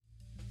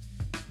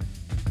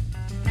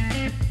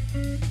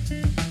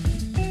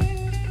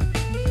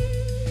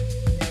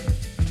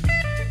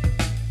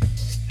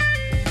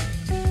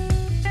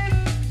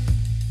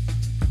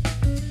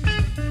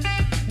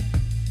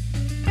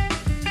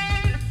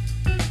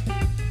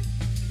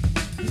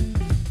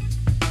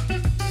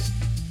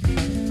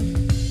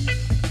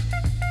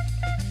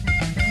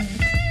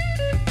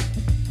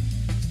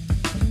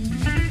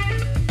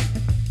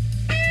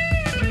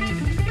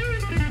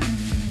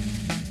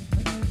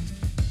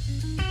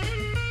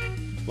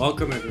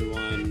Welcome,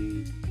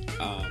 everyone.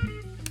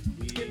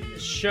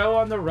 Show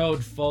on the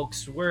road,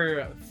 folks.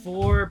 We're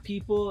 4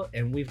 people,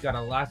 and we've got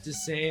a lot to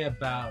say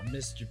about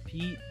Mr.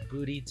 Pete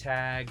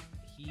Buttigieg.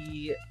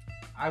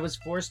 I was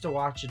forced to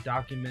watch a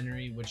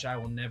documentary, which I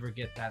will never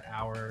get that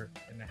hour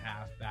and a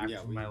half back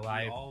from my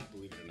life. We all,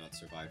 believe it or not,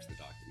 survived the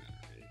documentary.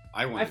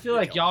 I feel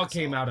like y'all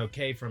came out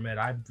okay from it.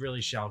 I'm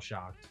really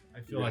shell-shocked. I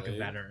feel like a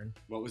veteran.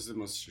 What was the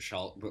most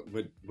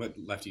what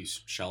left you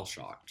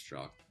shell-shocked?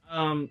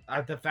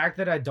 The fact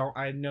that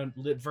I know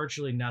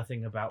virtually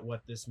nothing about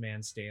what this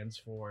man stands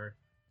for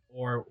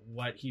or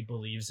what he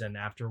believes in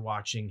after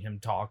watching him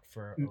talk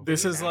for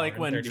this is like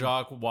when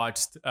Jock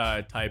watched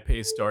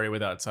Taipei Story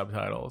without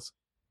subtitles.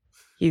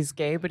 He's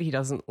gay, but he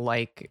doesn't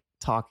like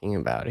talking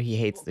about it. He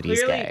hates that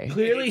he's gay.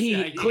 Clearly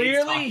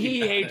he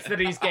hates that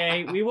he's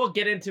gay. We will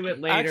get into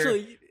it later.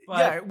 Actually,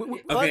 but,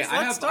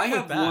 I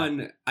have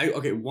one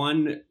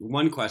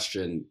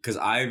question, because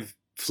I've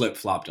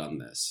flip-flopped on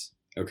this.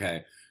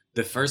 Okay.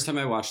 The first time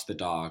I watched the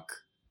doc,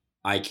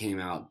 I came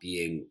out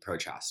being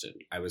pro-Chasten.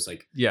 I was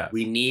like,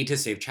 we need to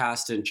save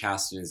Chasten.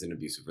 Chasten is an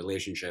abusive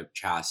relationship.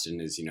 Chasten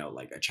is,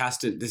 like a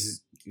Chasten.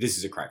 This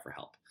is a cry for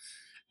help.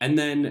 And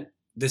then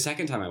the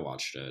second time I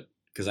watched it,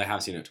 because I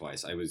have seen it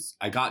twice,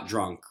 I got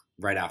drunk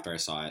right after I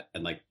saw it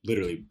and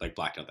literally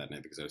blacked out that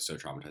night because I was so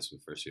traumatized from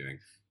the first viewing.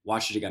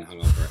 Watched it again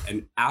hungover.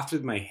 And after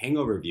my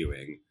hangover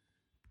viewing,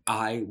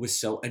 I was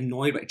so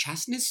annoyed by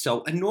Chasten is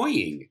so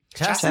annoying.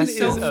 Chasten is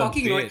so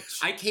fucking annoying.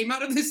 I came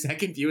out of the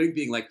second viewing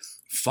being like,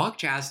 fuck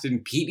Chasten.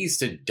 Pete needs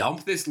to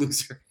dump this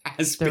loser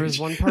ass. There was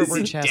one part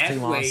where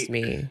Chasten lost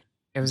me.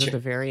 It was at the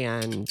very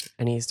end,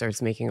 and he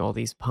starts making all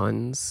these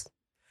puns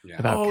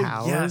about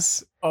cows.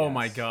 Yes. Oh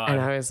my God. And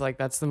I was like,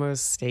 that's the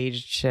most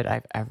staged shit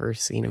I've ever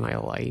seen in my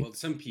life. Well,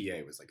 some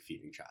PA was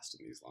feeding Chasten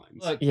these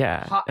lines. Look,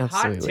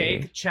 hot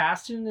take,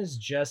 Chasten is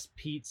just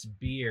Pete's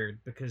beard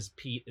because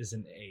Pete is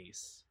an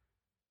ace.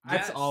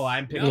 That's all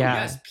I'm picking.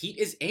 Yes, Pete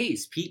is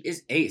ace. Pete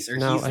is ace. Or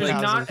no, he's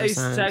not a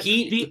sex.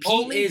 Pete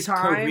is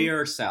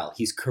career cell.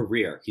 He's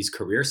career. He's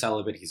career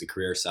celibate. He's a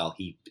career cell.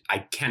 I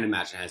can't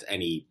imagine has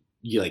any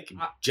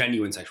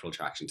genuine sexual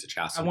attraction to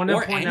Chasten. I want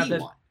to point out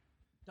that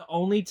the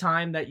only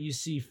time that you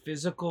see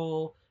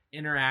physical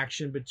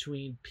interaction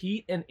between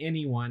Pete and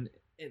anyone,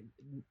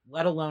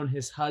 let alone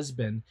his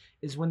husband,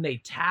 is when they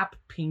tap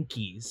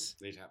pinkies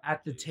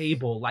at the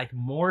table like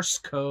Morse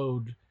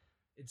code.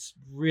 It's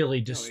really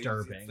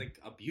disturbing. It's like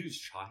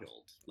abused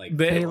child.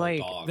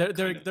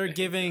 They're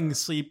giving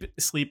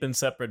sleep in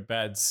separate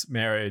beds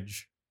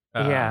marriage.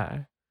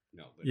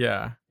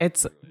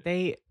 It's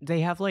they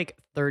have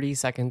 30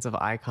 seconds of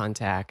eye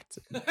contact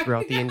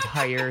throughout the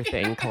entire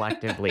thing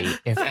collectively,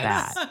 if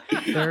that.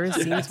 There are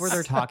scenes where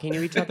they're talking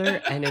to each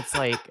other, and it's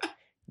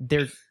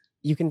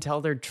you can tell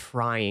they're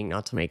trying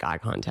not to make eye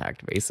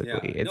contact.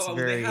 Basically,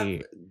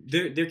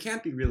 there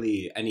can't be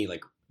really any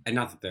and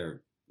not that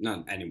they're.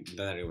 Not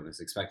that anyone is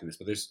expecting this,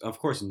 but there's of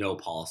course no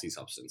policy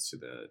substance to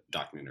the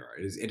documentary.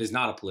 It is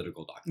not a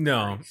political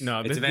documentary.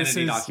 No, it's a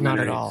vanity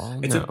documentary. Not at all.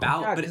 It's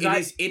about, but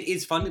it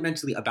is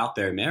fundamentally about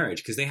their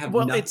marriage because they have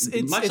much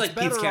like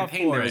Pete's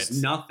campaign. There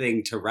is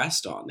nothing to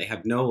rest on. They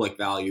have no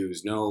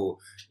values, no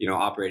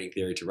operating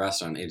theory to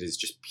rest on. It is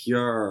just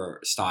pure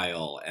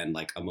style and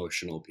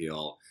emotional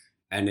appeal,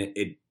 and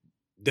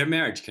their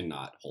marriage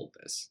cannot hold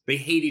this. They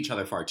hate each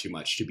other far too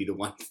much to be the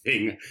one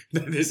thing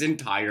that this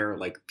entire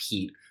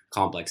Pete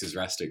complex is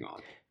resting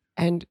on.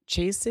 And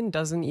Chasten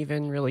doesn't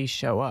even really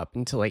show up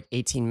until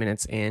 18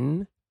 minutes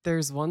in.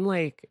 There's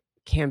one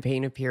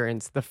campaign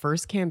appearance, the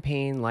first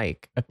campaign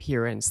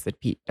appearance that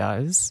Pete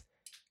does.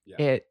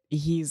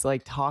 He's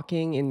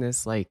talking in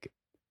this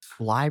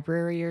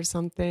library or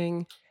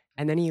something,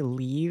 and then he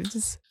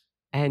leaves,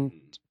 and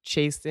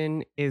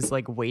Chasten is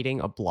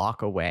waiting a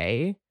block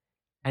away.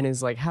 And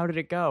is how did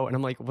it go? And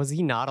I'm like, was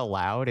he not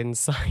allowed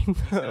inside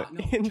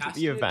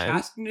the event?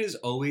 Chasten is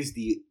always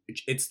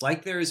it's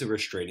like there is a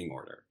restraining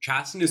order.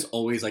 Chasten is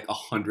always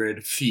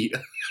 100 feet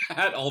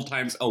at all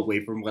times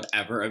away from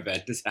whatever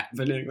event is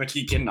happening.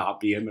 He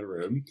cannot be in the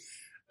room.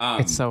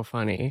 It's so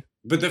funny.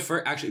 But the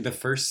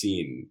first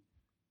scene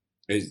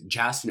is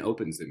Chasten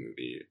opens the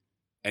movie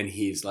and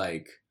he's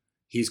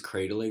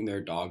cradling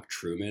their dog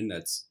Truman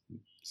that's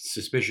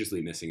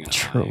suspiciously missing an eye.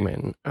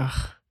 Truman.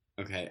 Ugh.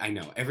 Okay, I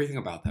know. Everything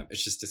about them.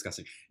 It's just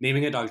disgusting.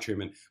 Naming a dog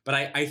Truman.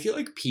 But I feel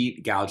like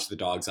Pete gouged the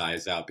dog's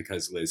eyes out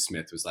because Liz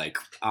Smith was like,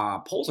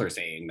 polls are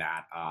saying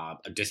that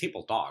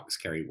disabled dogs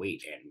carry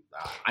weight in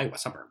Iowa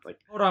suburbs.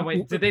 Hold on,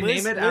 wait. Did they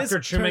name it after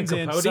Truman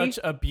Capote? Such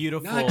a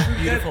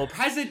beautiful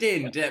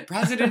President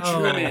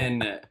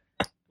Truman.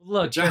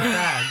 Look,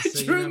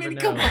 Truman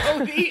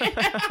Capote.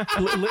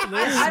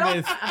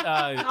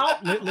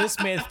 Liz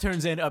Smith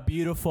turns in a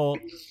beautiful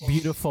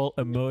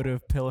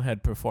emotive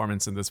pillhead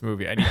performance in this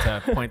movie. I need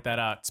to point that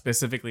out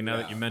specifically now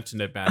that you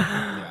mentioned it, Ben.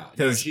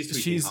 Because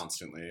she's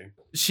constantly.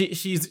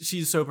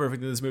 She's so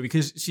perfect in this movie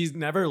because she's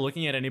never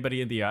looking at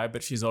anybody in the eye,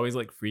 but she's always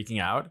freaking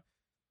out.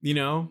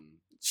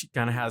 She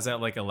kind of has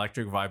that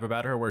electric vibe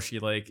about her where she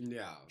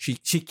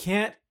she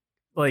can't.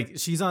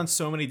 She's on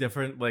so many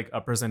different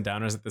uppers and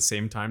downers at the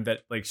same time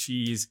that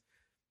she's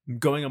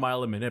going a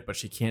mile a minute, but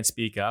she can't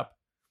speak up.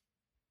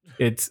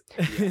 It's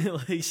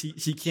like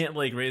she can't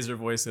like raise her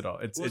voice at all.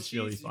 It's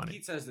really funny.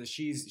 Pete says that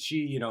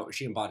she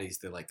embodies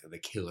the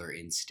killer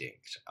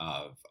instinct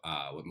of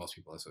what most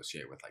people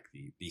associate with like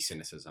the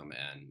cynicism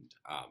and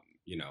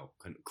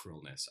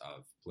cruelness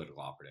of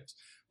political operatives.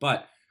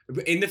 But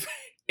in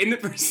the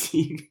first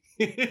scene,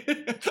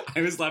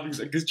 I was laughing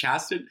because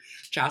Chasten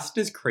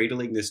is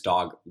cradling this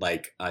dog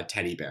like a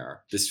teddy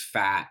bear, this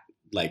fat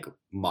like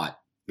mutt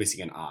missing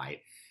an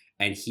eye,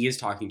 and he is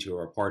talking to a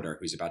reporter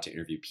who's about to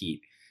interview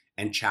Pete.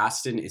 And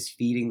Chasten is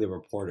feeding the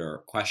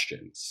reporter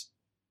questions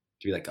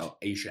to be like, oh,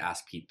 you should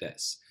ask Pete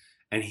this.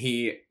 And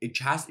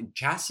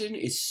Chasten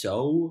is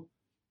so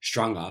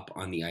strung up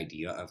on the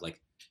idea of like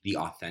the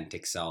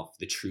authentic self,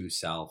 the true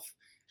self.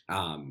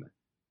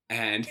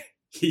 And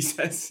he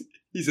says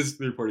to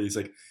the reporter, he's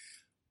like,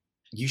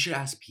 you should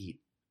ask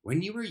Pete,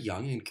 when you were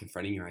young and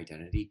confronting your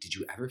identity, did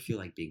you ever feel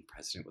like being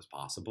president was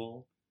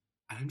possible?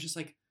 And I'm just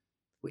like,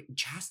 wait,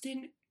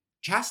 Chasten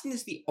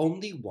is the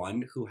only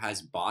one who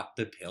has bought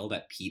the pill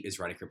that Pete is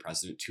running for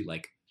president to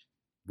like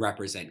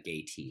represent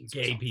gay teens.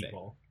 Gay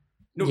people.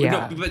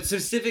 No, but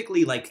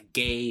specifically like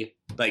gay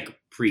like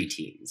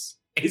preteens.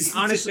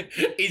 Honestly,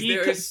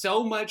 there is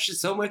so much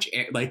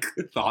like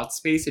thought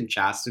space in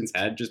Chasten's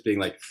head just being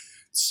like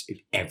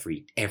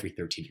every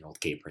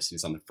 13-year-old gay person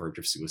is on the verge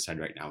of suicide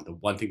right now. The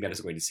one thing that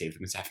is going to save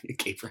them is having a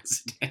gay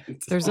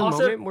president. There's a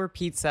moment where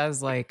Pete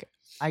says like,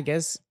 I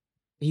guess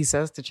he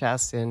says to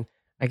Chasten,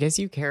 I guess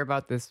you care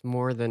about this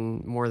more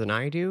than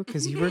I do,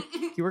 because you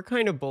were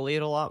kind of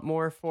bullied a lot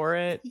more for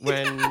it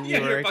when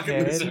you were a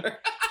kid.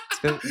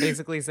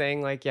 Basically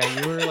saying like, yeah,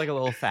 you were like a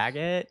little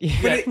faggot.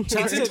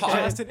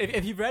 Chasten,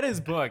 if you've read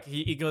his book,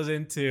 he goes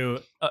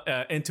into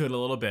it a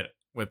little bit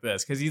with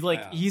this, because he's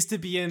like he used to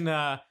be in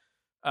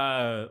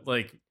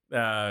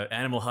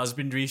animal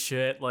husbandry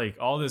shit, like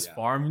all this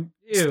farm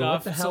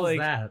stuff. What the hell is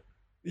that?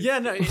 Yeah,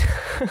 no,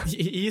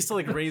 he used to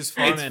like raise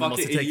farm animals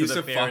to take to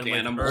the fair and like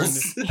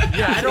animals.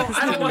 Yeah, I don't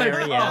want to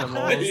marry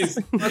animals.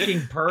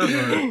 Fucking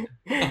pervert.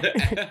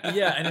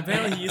 Yeah, and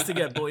apparently he used to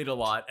get bullied a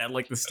lot at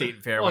like the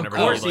state fair whenever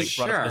he was like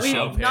brought up the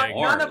show pig.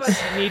 None of us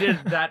needed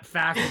that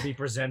fact to be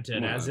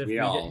presented as if we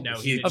didn't know.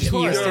 Of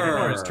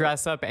course,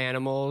 dress up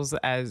animals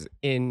as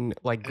in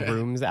like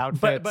grooms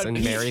outfits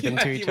and marry them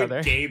to each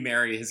other. Gay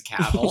marry his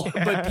cattle.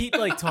 But Pete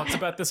like talks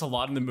about this a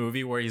lot in the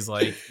movie, where he's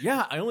like,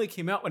 "Yeah, I only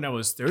came out when I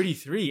was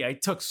 33. I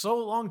took so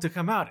long to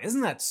come out.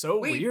 Isn't that so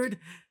weird?"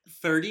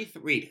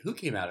 33. Who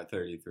came out at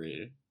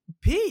 33?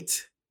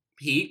 Pete.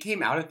 Pete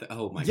came out at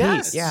oh my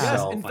yes, god! yes.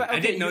 So in fact, I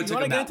didn't know it took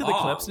want to him get that into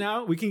long. the clips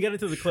now? We can get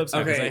into the clips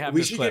now, because I have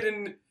this clip.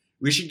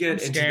 We should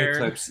get into the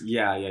clips.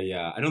 Yeah.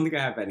 I don't think I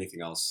have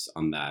anything else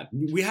on that.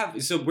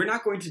 We're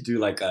not going to do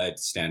like a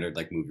standard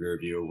like movie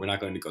review. We're not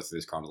going to go through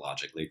this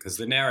chronologically, because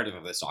the narrative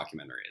of this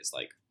documentary is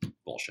like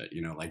bullshit.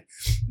 You know, like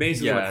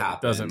basically what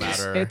happened doesn't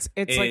matter. It's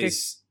like a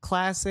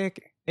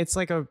classic. It's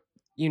like a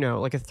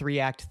like a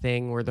 3-act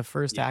thing where the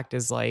first act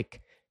is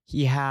like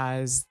he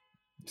has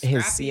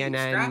his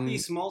CNN scrappy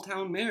small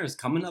town mayors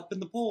coming up in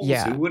the polls.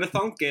 Yeah. Who would have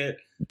thunk it?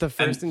 The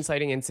first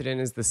inciting incident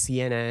is the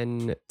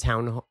CNN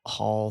town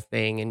hall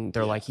thing, and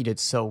they're like, he did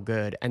so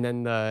good. And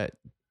then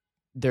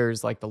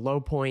there's like the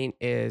low point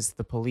is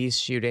the police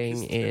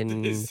shooting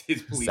in his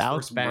police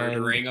South Bend,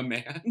 murdering a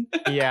man.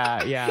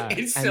 Yeah.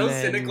 It's so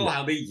cynical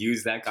how they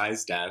use that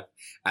guy's death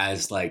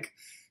as like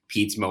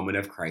Pete's moment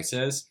of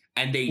crisis.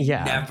 And they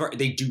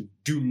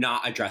do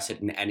not address it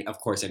in any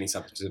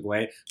substantive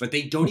way, but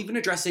they don't even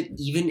address it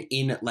even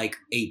in like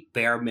a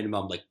bare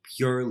minimum, like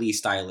purely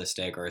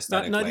stylistic or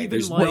aesthetic not way. even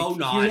There's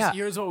like,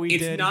 here's what we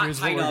did. It's not here's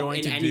tied what we're up going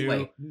in to any do.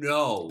 way.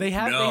 No, they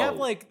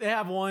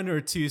have one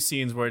or two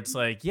scenes where it's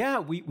like, yeah,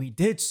 we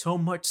did so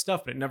much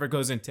stuff, but it never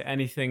goes into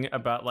anything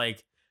about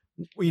like,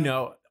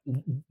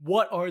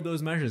 what are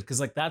those measures? Because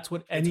like that's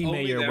what any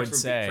mayor would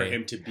say for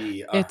him to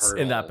be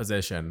in that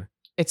position.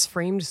 It's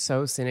framed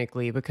so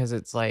cynically because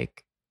it's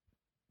like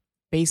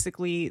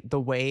basically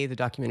the way the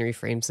documentary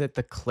frames it,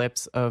 the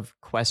clips of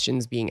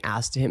questions being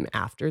asked to him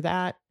after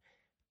that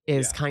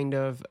is kind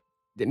of,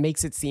 it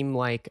makes it seem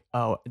like,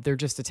 oh, they're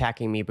just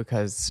attacking me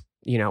because,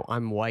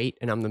 I'm white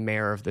and I'm the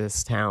mayor of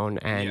this town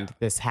and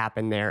this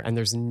happened there and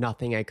there's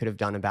nothing I could have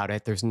done about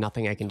it. There's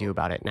nothing I can do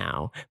about it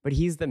now. But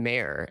he's the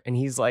mayor and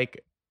he's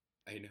like,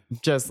 I know,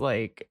 just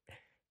like,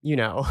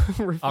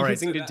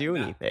 refusing to do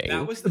anything.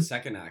 That was the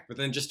second act. But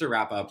then just to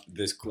wrap up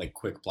this like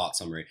quick plot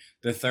summary,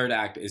 the third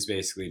act is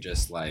basically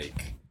just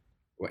like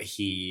what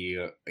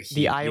the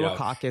Iowa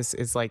caucus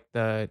is like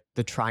the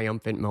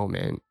triumphant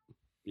moment.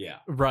 Yeah.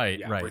 Right.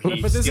 But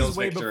this is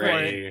way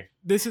before.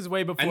 This is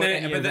way before.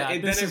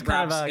 This is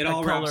kind of it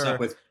all wraps up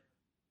with.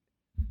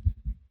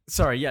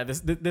 Sorry. Yeah.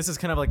 This is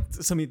kind of like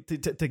something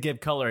to give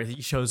color. He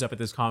shows up at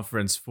this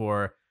conference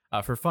for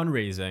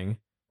fundraising.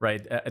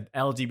 Right, at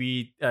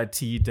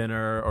LGBT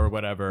dinner or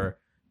whatever,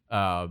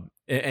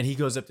 and he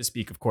goes up to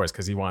speak, of course,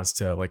 because he wants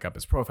to like up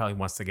his profile. He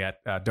wants to get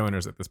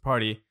donors at this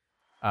party,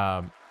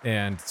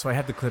 and so I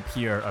have the clip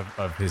here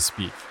of his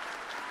speech.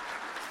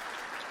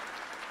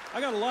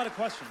 I got a lot of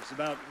questions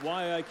about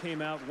why I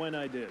came out when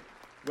I did.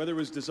 whether it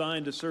was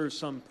designed to serve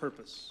some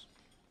purpose.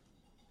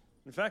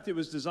 In fact, it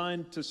was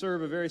designed to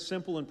serve a very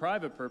simple and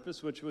private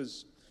purpose, which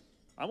was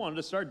I wanted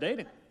to start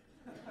dating.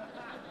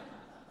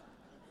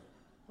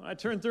 When I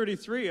turned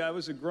 33, I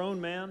was a grown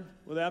man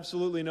with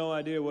absolutely no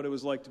idea what it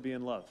was like to be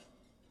in love.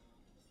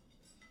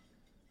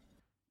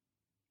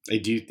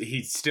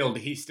 He still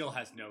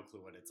has no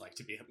clue what it's like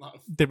to be in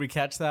love. Did we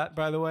catch that,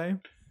 by the way?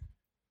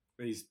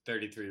 He's a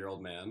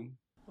 33-year-old man.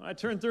 When I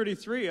turned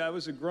 33, I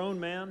was a grown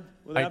man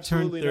with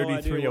absolutely no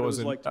idea what it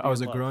was like to be in love. I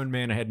was a grown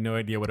man. I had no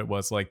idea what it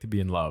was like to be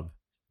in love.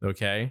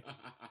 Okay?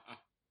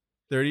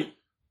 30.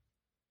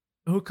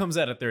 Who comes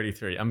out at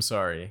 33? I'm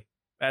sorry.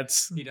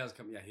 He does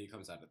come. Yeah, he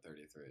comes out at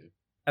 33.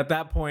 At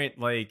that point,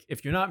 like,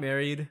 if you're not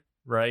married,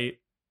 right,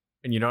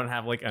 and you don't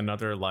have like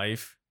another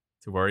life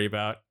to worry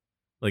about,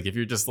 like if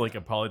you're just like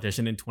a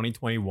politician in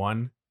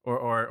 2021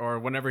 or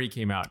whenever he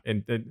came out,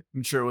 and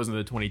I'm sure it was in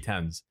the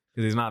 2010s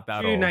because he's not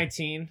that old.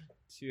 219,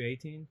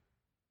 218.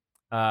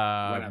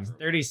 Whatever.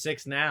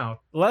 36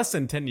 now. Less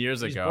than 10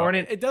 years He's ago. born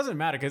in- It doesn't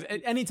matter because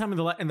any time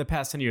in the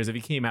past 10 years, if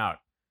he came out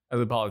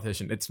as a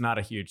politician, it's not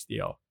a huge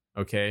deal.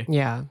 Okay.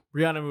 Yeah.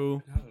 Rihanna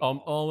Wu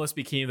almost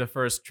became the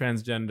first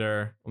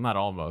transgender. Well, not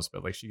almost,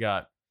 but like she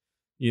got,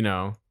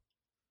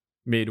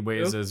 made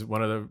waves as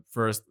one of the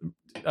first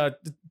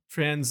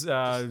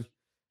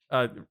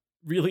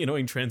really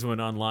annoying trans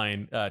women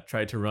online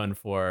tried to run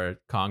for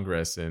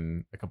Congress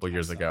a couple of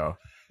years ago.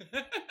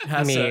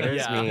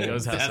 It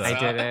was Hessa. I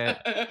did it.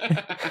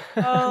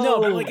 No,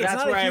 but like it's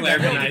that's not where I a huge deal to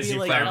recognize be you,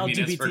 like Claire.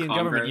 LGBT in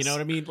government. You know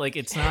what I mean? Like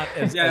it's not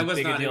as, Yeah, as it was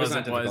big not. a It deal was as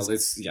not it was.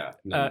 difficult.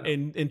 No.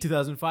 In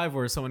 2005,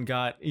 where someone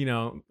got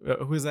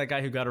who's that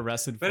guy who got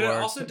arrested But for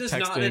it also does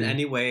not texting in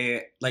any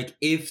way like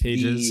if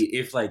pages.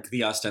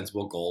 the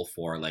ostensible goal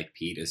for like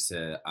Pete is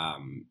to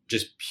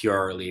just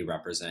purely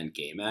represent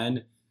gay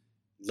men.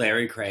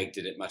 Larry Craig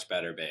did it much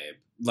better, babe.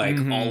 Like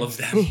all of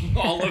them.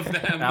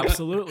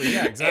 Absolutely,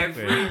 yeah,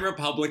 exactly. Every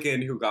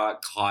Republican who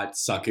got caught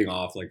sucking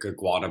off like a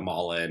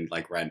Guatemalan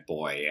like rent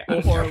boy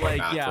or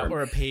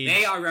a page.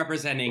 They are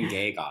representing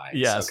gay guys.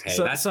 Yes, okay,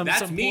 so, that's some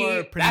me.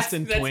 poor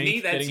Princeton That's twink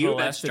me. That's getting you.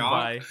 That's molested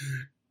John.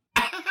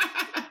 by.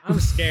 I'm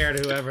scared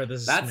whoever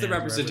this That's the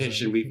man's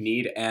representation we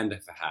need and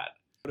have had.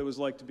 What it was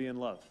like to be in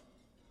love.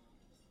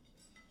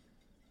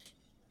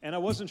 And I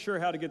wasn't sure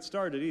how to get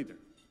started either.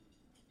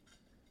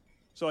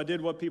 So I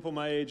did what people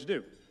my age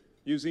do,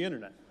 use the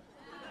internet.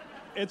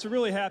 It's a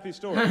really happy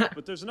story,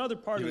 but there's another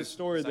part of the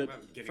story that,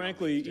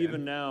 frankly,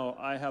 even now,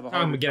 I have a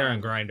hard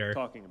time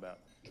talking about.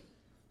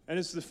 And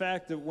it's the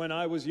fact that when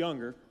I was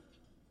younger,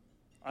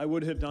 I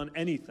would have done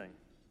anything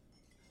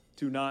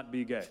to not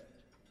be gay.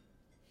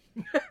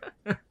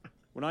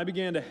 When I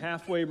began to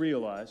halfway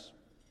realize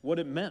what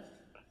it meant,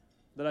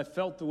 that I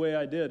felt the way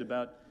I did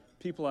about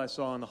people I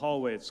saw in the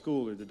hallway at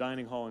school or the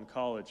dining hall in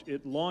college,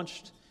 it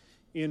launched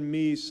in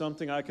me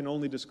something I can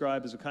only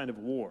describe as a kind of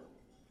war.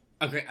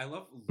 Okay, I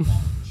love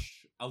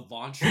launch. A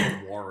launched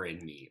a war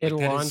in me. It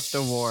launched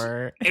a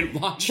war. It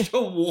launched a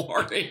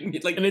war in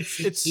me. Like, and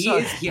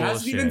he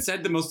hasn't even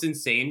said the most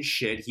insane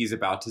shit he's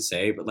about to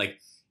say, but like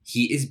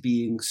he is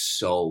being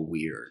so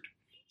weird.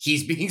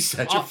 He's being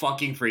such a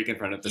fucking freak in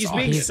front of this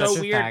audience. He's being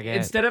so weird.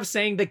 Instead of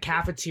saying the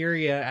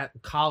cafeteria at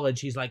college,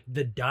 he's like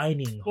the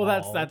dining hall.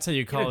 Well, that's how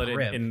you call it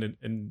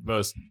in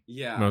most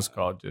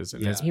colleges.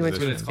 He went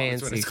to a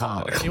fancy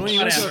college.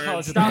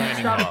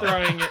 Stop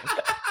throwing it.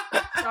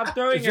 Stop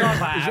throwing your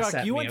class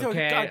at you me, went to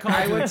okay? a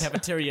college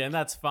cafeteria, and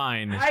that's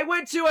fine. I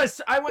went to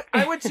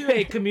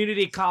a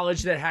community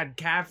college that had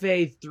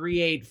Cafe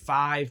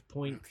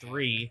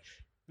 385.3.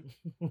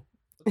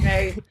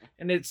 Okay,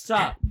 and it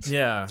sucked.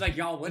 Yeah, it's like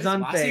y'all. What it's is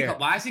unfair.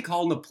 Why is he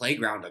calling the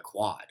playground a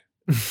quad?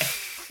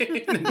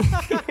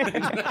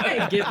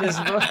 I get this.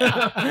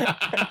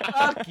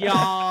 Fuck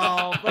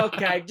y'all.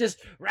 Okay, just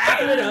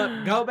wrap it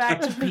up. Go back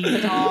to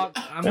Pete talk.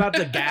 I'm about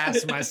to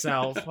gas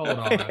myself. Hold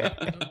on.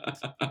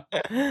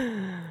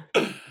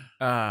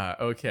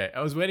 Okay.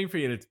 I was waiting for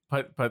you to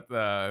put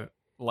the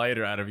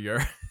lighter out of your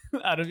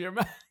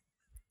mouth.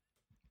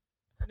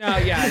 No,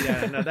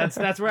 yeah. No,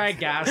 that's where I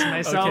gas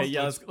myself. Okay,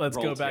 yeah. Let's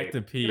go back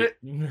to Pete.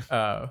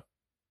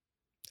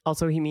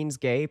 Also, he means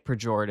gay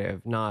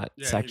pejorative, not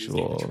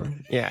sexual.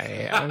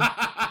 Yeah.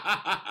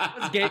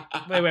 What's gay?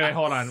 Wait,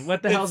 hold on.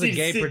 What the hell's a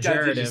gay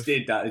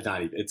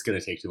pejorative? It's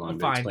gonna take too long.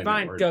 Fine.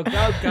 Go.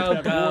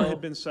 That war had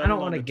been I settled don't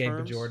want on a the gay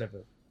terms pejorative.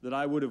 that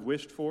I would have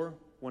wished for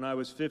when I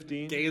was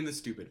 15, gay in the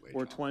stupid way,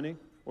 or 20,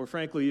 or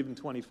frankly even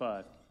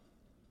 25.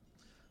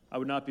 I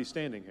would not be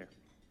standing here.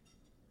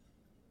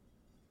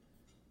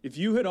 If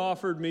you had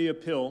offered me a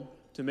pill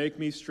to make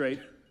me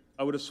straight,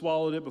 I would have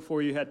swallowed it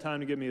before you had time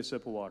to give me a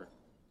sip of water.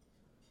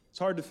 It's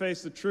hard to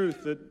face the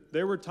truth that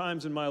there were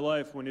times in my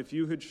life when if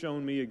you had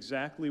shown me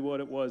exactly what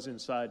it was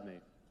inside me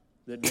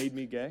that made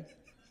me gay,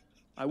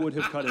 I would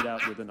have cut it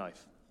out with a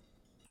knife.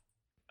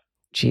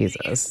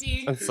 Jesus,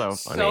 that's so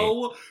funny.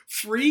 So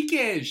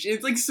freakish.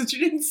 It's like such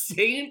an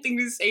insane thing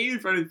to say in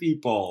front of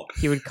people.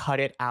 He would cut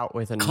it out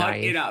with a knife. Cut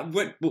it out.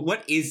 What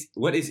is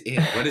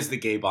it? What is the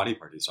gay body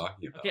part he's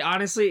talking about? Okay,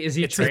 honestly, is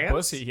he It's his trans?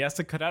 pussy. He has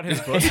to cut out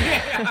his pussy.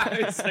 Yeah,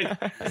 it's like,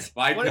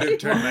 I could have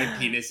turned my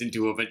penis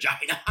into a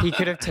vagina. He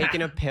could have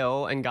taken a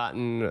pill and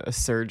gotten a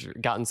surgery,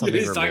 gotten something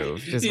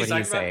removed. Is what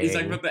he's saying. He's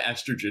talking about the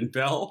estrogen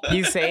pill.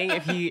 He's saying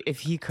if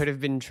he could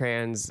have been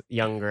trans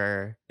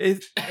younger,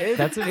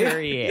 that's a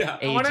very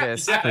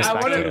ageist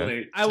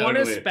perspective. I want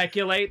to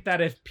speculate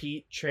that if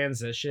Pete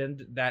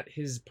transitioned, that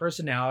his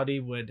personality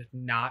would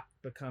not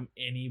become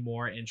any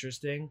more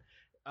interesting,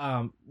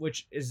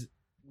 which is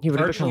he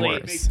would become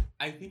worse.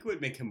 I think it would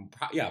make him,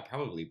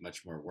 probably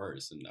much more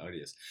worse and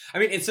odious. I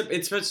mean, it's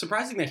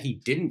surprising that he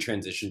didn't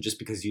transition just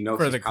because he's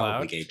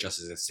probably gay,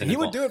 just as a cynical, he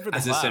would do it for the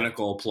clout. A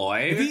cynical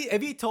ploy.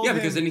 If he told him,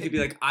 because then he could be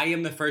like, I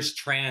am the first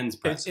trans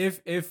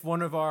president. If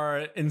one of our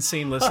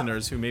insane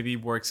listeners who maybe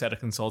works at a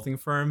consulting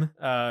firm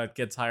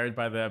gets hired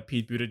by the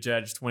Pete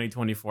Buttigieg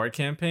 2024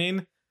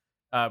 campaign,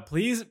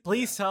 please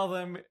tell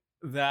them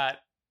that.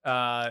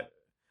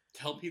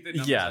 Tell Pete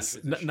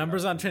the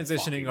numbers on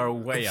transitioning are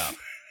way up.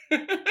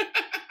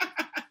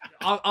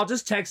 I'll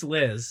just text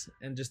Liz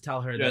and just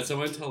tell her. Yeah,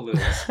 someone tell Liz.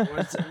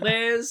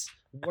 Liz,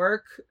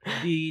 work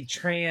the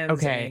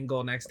trans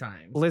angle next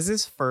time.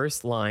 Liz's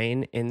first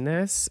line in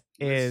this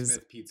is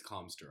Smith, Pete's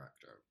comms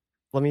director.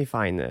 Let me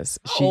find this.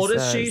 How old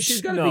is she?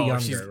 She's gotta be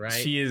younger, right?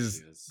 She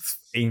is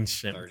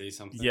ancient.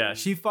 30-something. Yeah,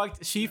 she fucked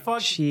the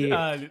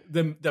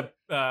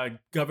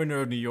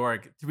governor of New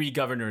York 3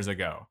 governors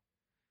ago.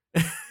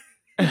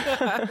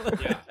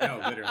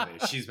 Literally,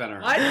 she's been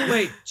around.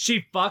 Wait,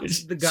 she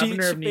fucked the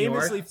governor of New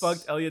York? She famously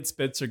fucked Elliot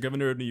Spitzer,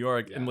 governor of New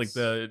York, in like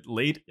the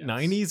late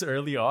 90s,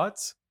 early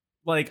aughts.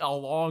 Like a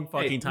long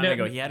fucking time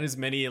ago. He had his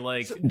many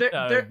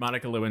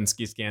Monica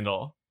Lewinsky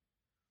scandal.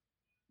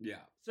 Yeah.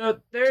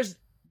 So there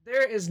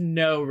is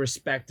no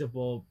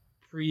respectable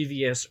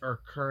previous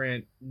or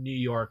current New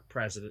York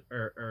president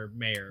or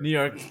mayor. New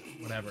York.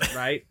 Whatever,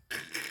 right?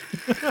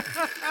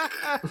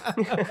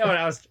 What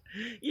I was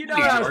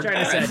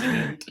trying to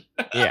say.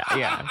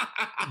 Yeah.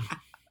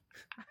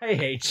 I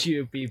hate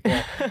you people.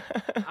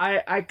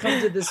 I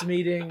come to this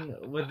meeting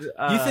with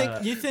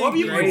you think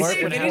New York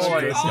would have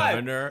a good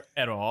governor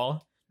at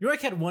all? New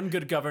York had one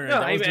good governor.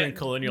 That was during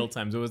colonial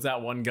times. It was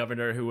that one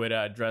governor who would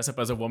dress up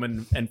as a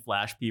woman and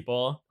flash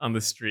people on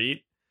the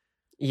street.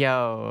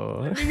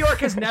 Yo, New York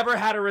has never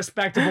had a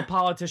respectable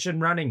politician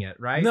running it,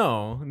 right?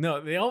 No,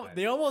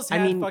 they almost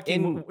had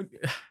fucking.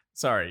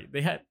 Sorry,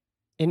 they had.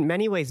 In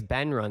many ways,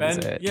 Ben runs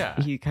it. Yeah,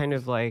 he kind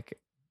of like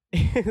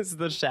is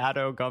the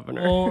shadow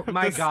governor. Oh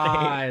my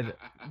god,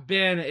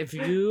 Ben! If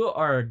you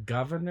are a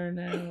governor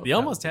now, they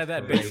almost had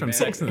that bitch from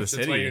Sex and the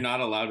City. That's why you're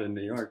not allowed in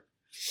New York.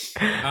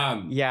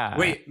 Yeah.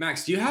 Wait,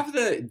 Max, do you have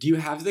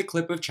the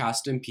clip of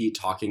Chasten Pete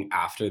talking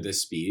after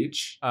this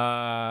speech?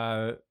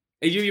 You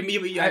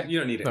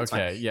don't need it.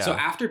 Okay, yeah. So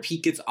after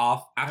Pete gets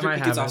off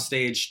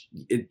stage,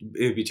 it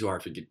would be too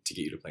hard to get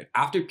you to play it.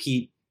 After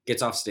Pete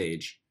gets off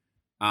stage,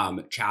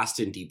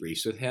 Chasten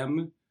debriefs with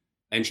him,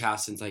 and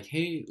Chasten's like,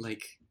 "Hey,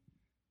 like,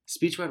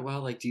 speech went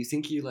well. Like, do you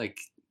think you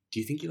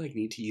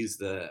need to use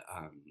the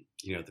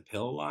the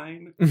pill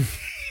line?"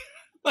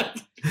 Like,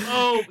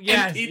 oh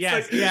yes,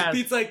 yes.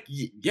 Pete's like,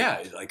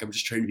 yeah, like I'm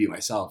just trying to be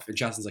myself, and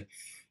Chasten's like,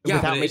 yeah,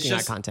 without making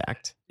eye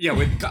contact. Yeah,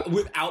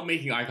 without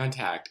making eye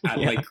contact,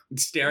 like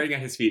staring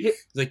at his feet. He's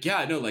like,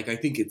 yeah, no, like I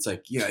think it's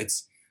like, yeah,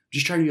 it's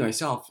just trying to be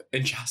myself.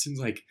 And Chasten's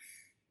like,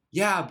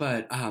 yeah,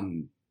 but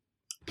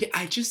it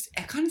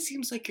kind of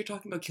seems like you're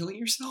talking about killing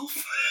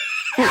yourself.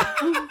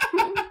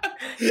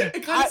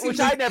 Which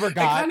I never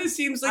got. It kind of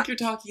seems like you're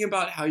talking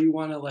about how you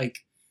want to like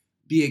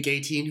be a gay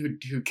teen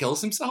who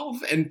kills himself,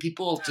 and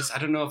people just, I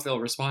don't know if they'll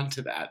respond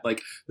to that.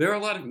 Like, there are a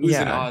lot of oohs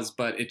and ahs,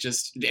 but it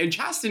just, and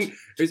Chasten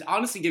is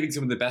honestly giving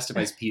some of the best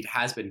advice Pete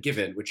has been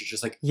given, which is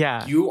just like,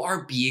 you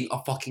are being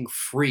a fucking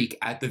freak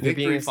at the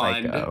Victory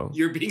Fund.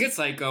 You're being a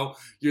psycho.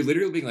 You're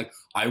literally being like,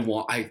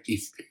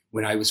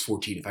 when I was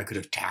 14, if I could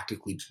have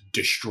tactically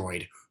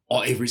destroyed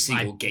every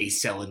single gay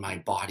cell in my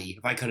body,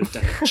 if I could have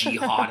done a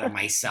jihad on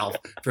myself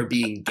for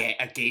being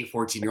a gay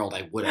 14-year-old,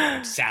 I would have.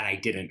 I'm sad I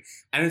didn't.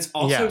 And it's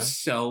also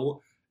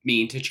so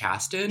mean to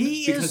Chasten.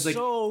 He because, is like,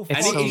 so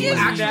and fucking mean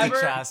to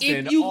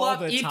Chasten if you all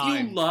loved the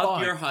time.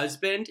 your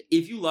husband,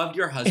 you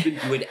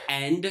would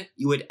end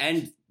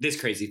this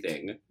crazy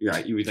thing.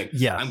 Right? You would like,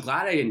 I'm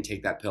glad I didn't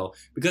take that pill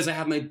because I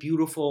have my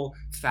beautiful,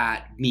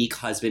 fat, meek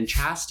husband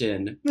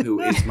Chasten, who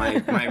is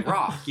my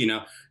rock. You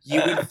know,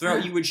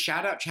 you would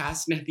shout out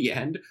Chasten at the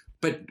end,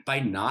 but by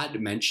not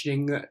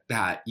mentioning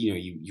that, you know,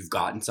 you've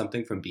gotten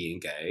something from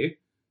being gay,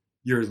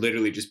 you're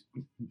literally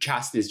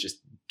Chasten is just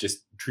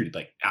treated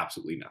like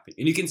absolutely nothing.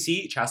 And you can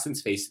see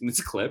Chasten's face in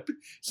this clip.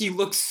 He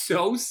looks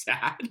so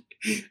sad.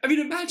 I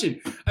mean,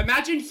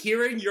 imagine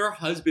hearing your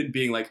husband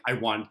being like, I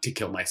wanted to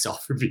kill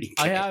myself for being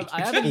gay.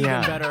 I have an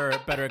even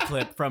better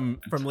clip from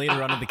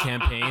later on in the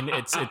campaign.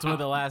 It's one of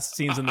the last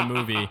scenes in the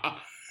movie.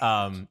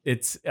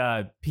 It's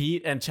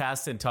Pete and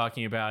Chasten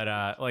talking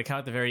about like how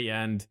at the very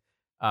end,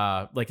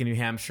 like in New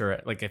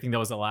Hampshire. Like I think that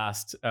was the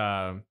last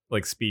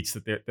like speech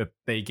that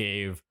they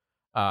gave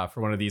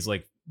for one of these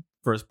like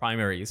first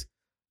primaries.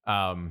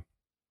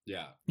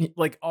 Yeah.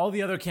 Like all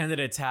the other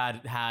candidates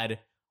had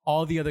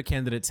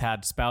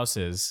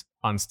spouses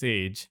on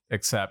stage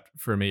except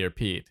for Mayor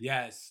Pete.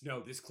 Yes.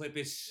 No, this clip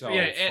is so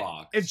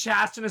fucked. And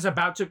Chasten is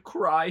about to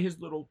cry his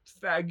little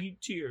faggy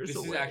tears This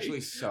away. is actually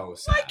so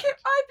sad. Why can't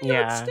I be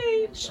on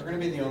stage? We're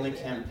going to be the only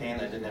campaign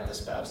that didn't have the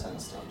spouse on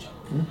stage.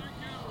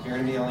 You're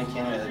going to be the only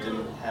candidate that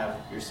didn't have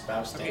your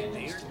spouse standing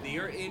next to you. They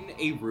are in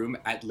a room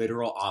at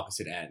literal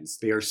opposite ends.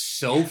 They are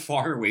so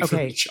far away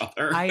from each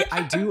other. I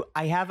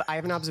have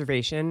an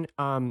observation.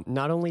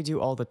 Not only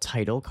do all the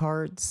title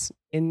cards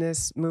in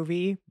this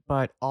movie,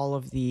 but all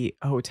of the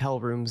hotel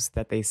rooms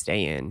that they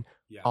stay in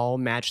all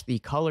match the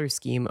color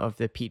scheme of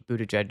the Pete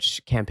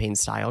Buttigieg campaign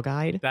style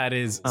guide. That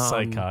is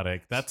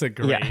psychotic. That's a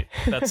great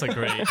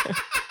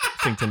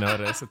thing to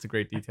notice. It's a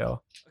great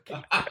detail.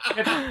 Can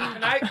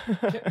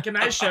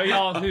I show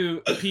y'all who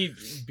Pete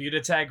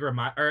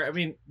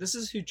Buttigieg this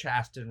is who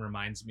Chasten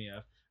reminds me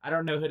of. I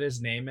don't know who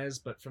his name is,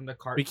 but from the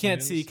cartoons. We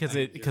can't see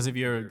because of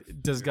your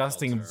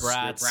disgusting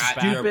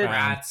Bratz.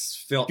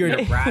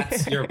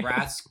 Your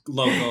Bratz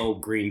logo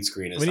green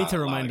screen is. We need to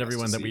remind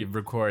everyone that we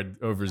record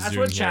over Zoom. That's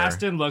what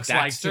Chasten looks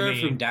like to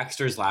me. From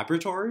Dexter's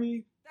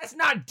Laboratory. That's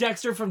not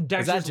Dexter from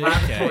Dexter's Is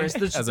that Laboratory.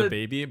 As a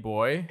baby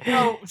boy?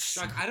 No,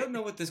 Chuck, I don't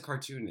know what this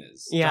cartoon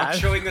is. Yeah.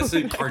 Stop showing us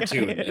a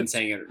cartoon and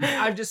saying it.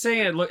 I'm just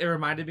saying it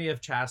reminded me of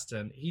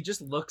Chasten. He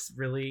just looks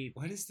really.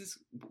 What is this?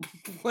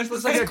 What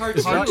looks like like a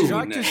cartoon?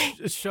 Jacques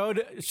just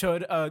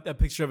showed a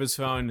picture of his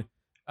phone.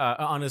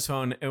 On his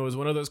phone, it was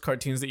one of those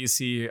cartoons that you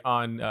see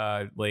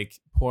on like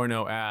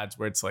porno ads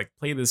where it's like,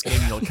 play this game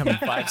and it'll come in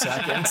 5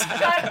 seconds.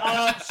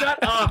 Shut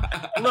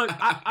up. Look,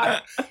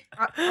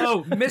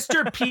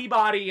 Mr.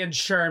 Peabody and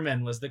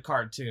Sherman was the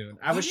cartoon.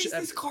 What is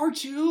this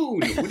cartoon?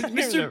 What is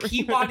Mr.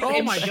 Peabody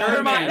and God,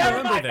 Sherman?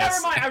 Never mind.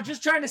 I'm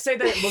just trying to say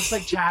that it looks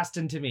like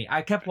Chasten to me.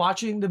 I kept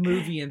watching the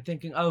movie and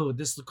thinking, oh,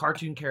 this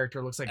cartoon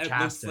character looks like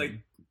Chasten. Looks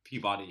like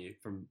Peabody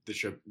from the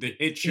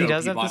hit show. He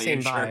does Peabody have the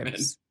same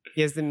vibes.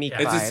 He has the meek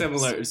vibes. It's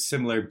a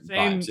similar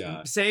vibes,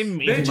 yeah. Same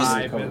meek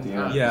vibe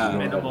and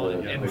minimal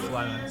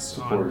influence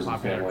on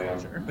popular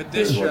culture. But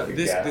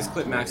this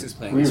clip Max is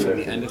playing is from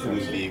the end of the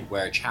movie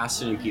where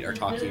Chasten and Pete are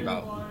talking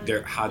about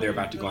how they're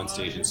about to go on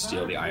stage and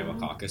steal the Iowa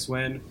caucus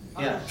win.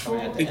 Yeah.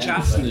 And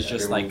Chasten is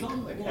just like,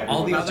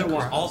 all the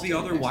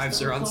other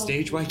wives are on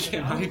stage. Why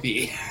can't I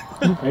be?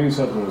 Maybe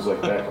something was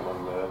like back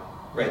among the.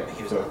 Right, but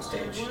he was on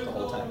stage the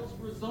whole time.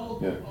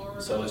 Yeah.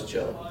 So was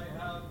Joe.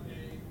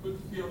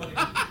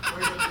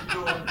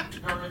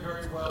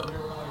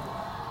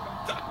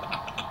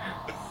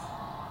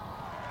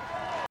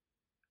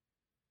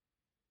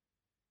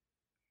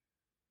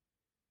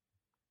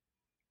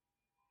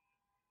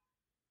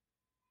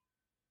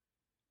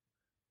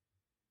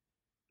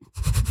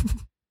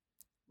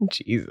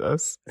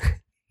 Jesus.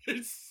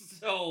 It's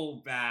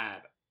so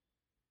bad.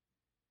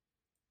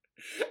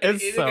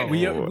 It's so.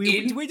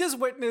 We just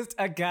witnessed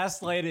a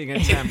gaslighting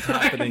attempt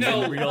happening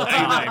in real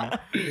time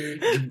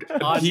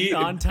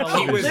on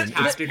television. He was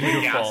tactically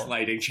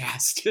gaslighting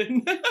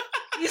Chasten.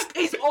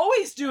 He's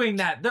always doing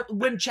that.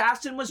 When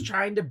Chasten was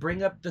trying to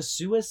bring up the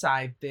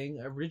suicide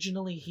thing,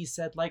 originally he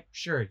said like,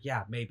 sure,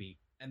 yeah, maybe.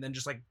 And then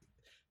just like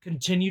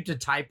continued to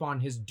type on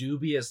his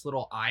dubious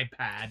little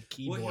iPad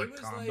keyboard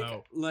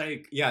combo.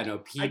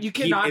 Pete, you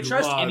cannot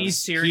trust any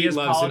serious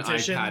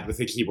politician. An iPad with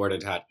a keyboard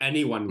attached.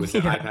 Anyone with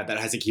an iPad that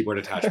has a keyboard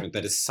attachment,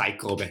 that is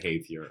psycho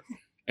behavior.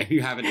 If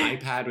you have an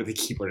iPad with a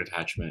keyboard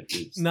attachment,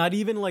 not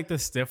even like the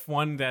stiff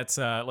one that's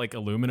like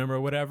aluminum or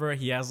whatever.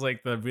 He has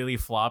like the really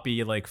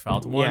floppy like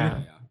felt one.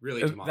 Yeah,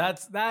 really.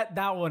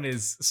 That one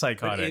is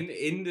psychotic. But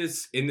in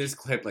this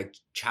clip, like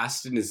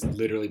Chasten is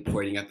literally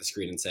pointing at the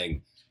screen and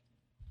saying,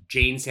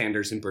 Jane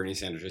Sanders and Bernie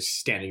Sanders are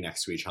standing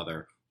next to each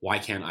other. Why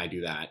can't I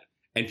do that?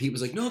 And Pete was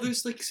like, no,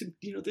 there's like some,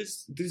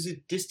 there's a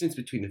distance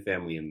between the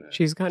family and the.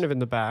 She's kind of in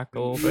the back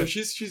a little bit.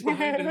 She's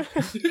behind him.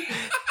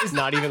 He's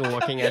not even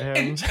looking at him.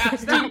 And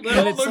it's like,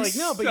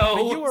 no, but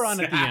you were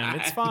on at the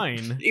end. It's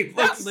fine.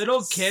 That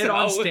little kid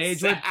on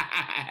stage with.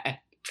 Is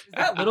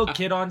that little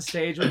kid on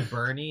stage with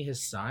Bernie,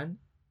 his son?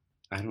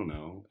 I don't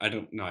know. I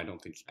don't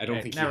think he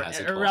has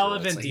a 12-year-old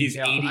irrelevant son. He's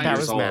detail. 80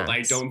 years old.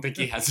 I don't think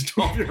he has a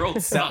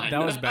 12-year-old son.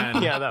 That was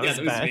Ben. Yeah, that was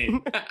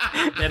Ben.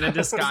 Ben in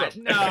disguise.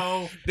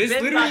 No. This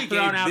literally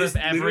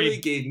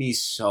gave me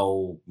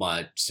so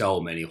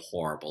many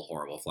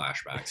horrible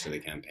flashbacks to the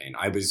campaign.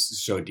 I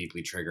was so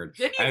deeply triggered.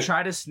 Didn't you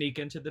try to sneak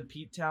into the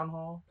Pete Town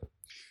Hall?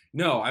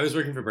 No, I was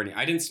working for Bernie.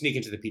 I didn't sneak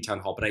into the Pete Town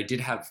Hall, but I did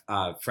have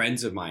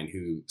friends of mine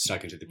who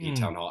snuck into the Pete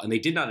Town Hall, and they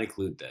did not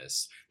include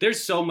this.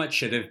 There's so much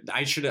shit.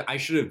 I should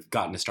have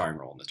gotten a starring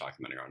role in this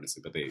documentary,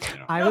 honestly. But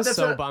I was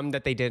so bummed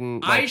that they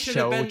didn't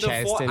show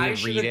Chasten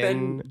read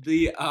in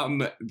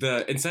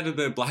the instead of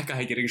the black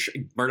guy getting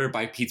murdered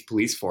by Pete's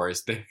police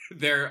force.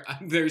 Their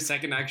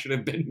second act should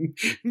have been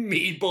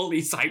me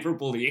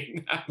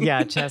cyberbullying them.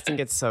 Yeah, Chasten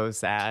gets so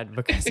sad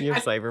because you're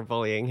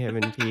cyberbullying him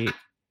and Pete.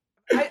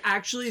 I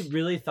actually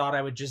really thought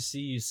I would just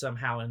see you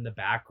somehow in the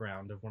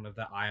background of one of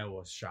the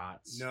Iowa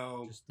shots.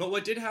 No, but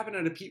what did happen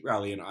at a Pete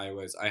rally in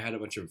Iowa is I had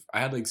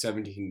like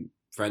 17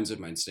 friends of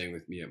mine staying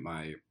with me at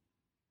my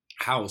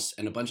house,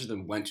 and a bunch of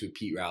them went to a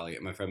Pete rally,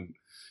 and my friend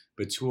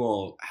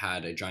Batul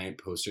had a giant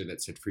poster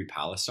that said Free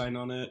Palestine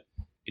on it,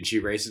 and she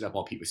raised it up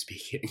while Pete was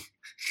speaking.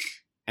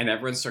 And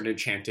everyone started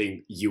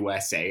chanting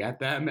USA at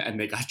them, and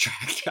they got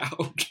dragged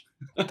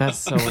out. That's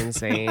so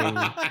insane.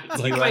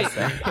 It's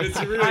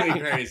it's really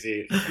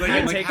crazy.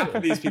 Like half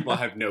of these people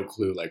have no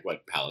clue like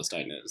what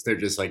Palestine is. They're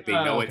just like, they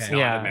know it's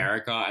not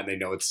America, and they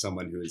know it's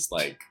someone who is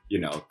like,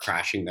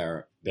 crashing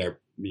their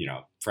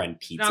friend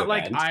Pete's Not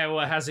event. like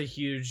Iowa has a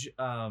huge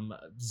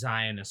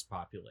Zionist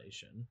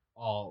population.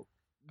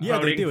 Yeah,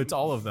 they do. It's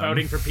all of them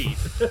voting for Pete.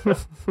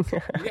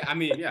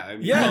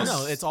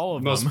 It's all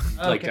of most, them.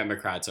 Like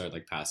Democrats are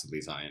like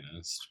passively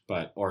Zionist,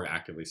 or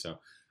actively so.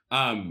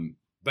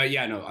 But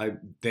yeah, no,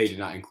 they did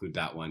not include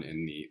that one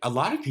in a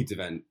lot of Pete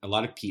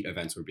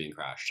events were being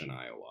crashed in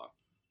Iowa,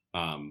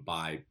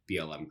 by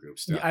BLM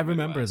groups. Yeah, I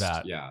remember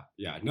that. Yeah,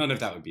 none of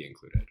that would be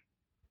included.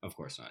 Of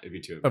course not. It'd be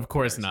too. Of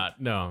course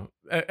not. No.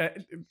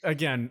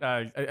 Again,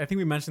 I think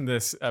we mentioned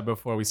this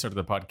before we started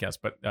the podcast,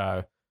 but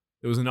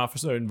there was an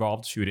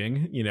officer-involved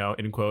shooting.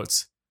 In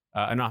quotes,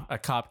 a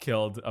cop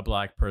killed a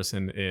black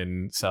person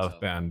in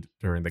South Bend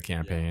during the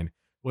campaign. Yeah.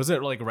 Was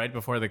it like right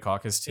before the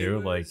caucus too,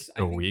 like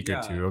a week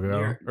or two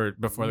ago, or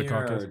before the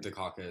caucus? The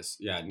caucus,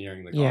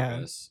 nearing the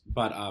caucus.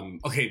 But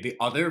okay, the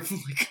other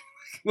like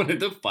one of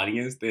the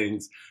funniest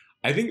things,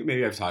 I think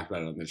maybe I've talked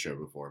about it on the show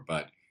before,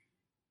 but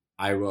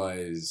I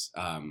was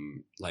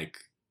like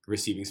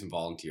receiving some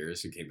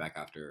volunteers who came back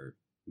after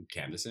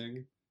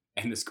canvassing,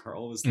 and this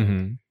girl was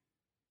like,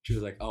 she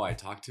was like, "Oh, I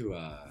talked to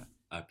a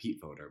Pete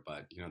voter,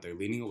 but they're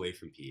leaning away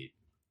from Pete,"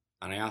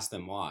 and I asked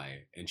them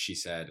why, and she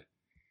said,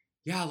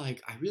 "Yeah,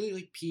 like I really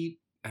like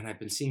Pete, and I've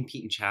been seeing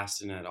Pete and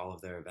Chasten at all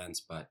of their events,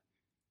 but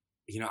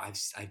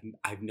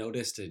I've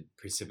noticed a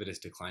precipitous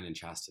decline in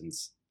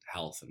Chasten's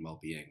health and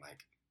well-being.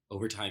 Like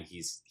over time,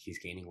 he's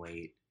gaining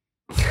weight,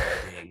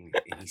 and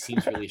he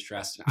seems really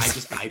stressed. And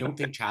I don't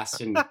think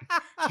Chasten."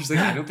 She's like,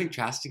 "I don't think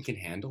Chasten can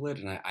handle it,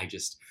 and I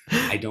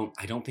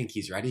don't think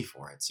he's ready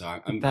for it. So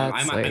I'm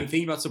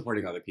thinking about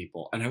supporting other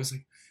people." And I was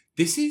like,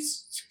 "This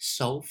is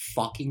so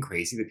fucking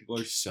crazy that people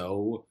are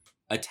so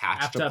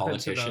attached to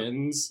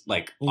politicians,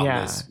 like on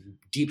this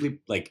deeply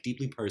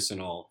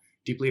personal,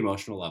 deeply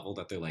emotional level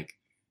that they're like,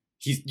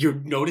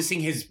 you're noticing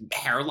his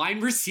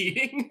hairline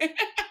receding,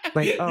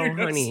 like, oh, you're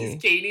honey,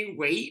 he's gaining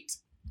weight."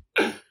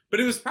 But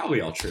it was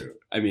probably all true.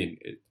 I mean,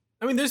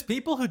 there's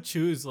people who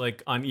choose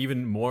like on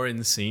even more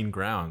insane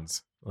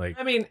grounds. Like,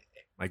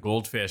 like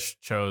Goldfish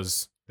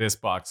chose this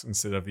box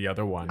instead of the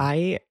other one.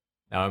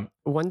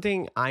 One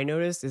thing I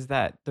noticed is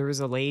that there was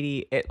a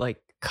lady. It like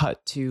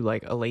cut to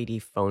like a lady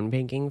phone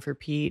banking for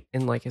Pete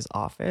in like his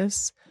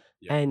office,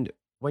 and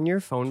when you're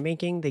phone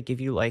banking, they give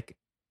you like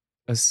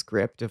a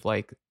script of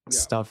like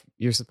stuff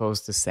you're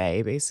supposed to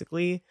say,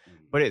 basically.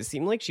 But it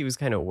seemed like she was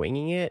kind of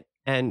winging it,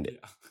 and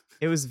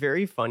it was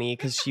very funny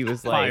because she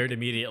was like fired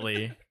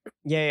immediately.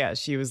 Yeah.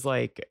 She was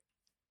like,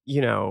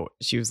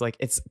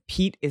 it's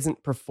Pete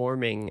isn't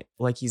performing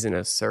like he's in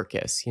a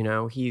circus,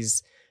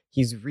 he's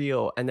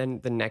real. And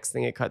then the next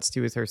thing it cuts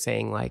to is her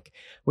saying like,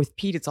 with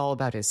Pete, it's all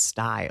about his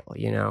style,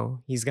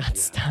 he's got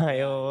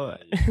style.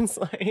 It's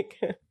like,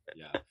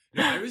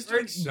 No, I was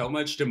doing so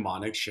much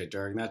demonic shit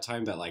during that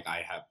time that like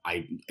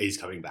he's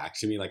coming back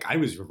to me. Like I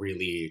was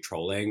really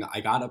trolling.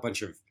 I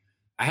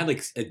had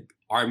like an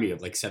army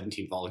of like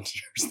 17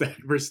 volunteers that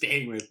were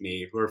staying with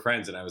me who were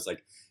friends, and I was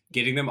like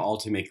getting them all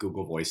to make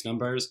Google Voice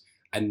numbers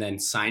and then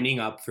signing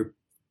up for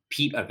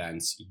Pete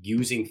events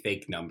using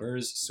fake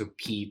numbers. So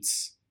Pete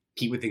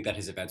would think that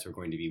his events were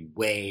going to be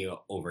way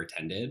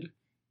overtended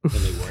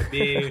than they would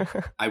be.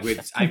 I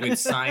would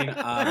sign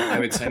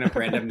up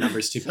random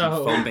numbers to Pete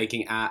phone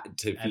banking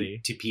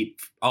to Pete.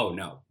 Oh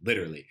no,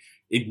 literally.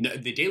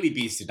 The Daily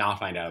Beast did not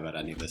find out about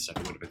any of this stuff.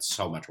 It would have been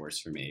so much worse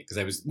for me because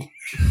I was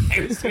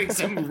doing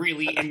some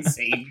really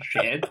insane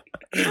shit.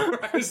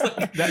 I was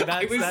like,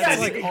 that's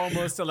like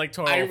almost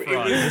electoral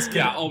fraud.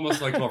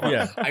 Almost electoral fraud.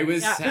 Yeah.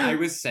 I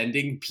was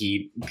sending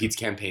Pete's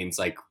campaigns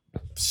like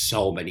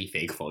so many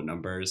fake phone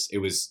numbers.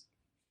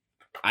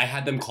 I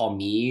had them call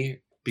me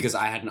because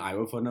I had an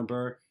Iowa phone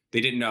number.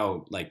 They didn't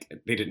know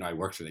I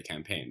worked for the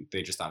campaign.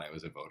 They just thought I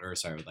was a voter.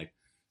 So I would like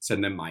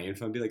send them my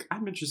info and be like,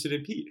 "I'm interested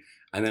in Pete."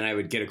 And then I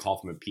would get a call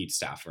from a Pete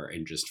staffer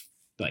and just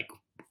like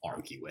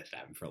argue with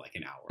them for like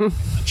an hour on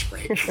my lunch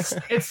break.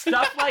 It's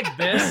stuff like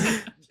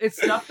this. It's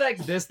stuff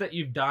like this that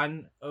you've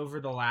done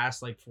over the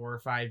last like 4 or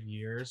 5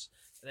 years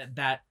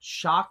that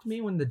shocked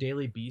me when the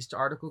Daily Beast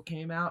article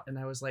came out, and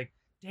I was like,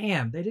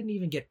 damn, they didn't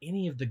even get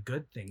any of the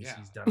good things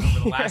he's done over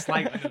the last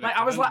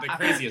I was like, the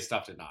craziest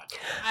stuff did not.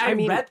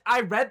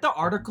 I read the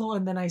article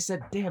and then I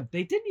said, damn,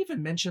 they didn't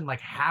even mention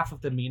like half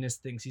of the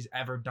meanest things he's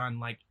ever done,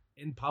 like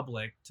in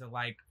public to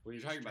like. Well,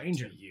 you're talking about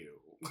to you.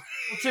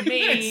 to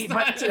me,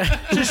 but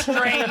to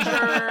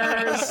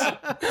strangers.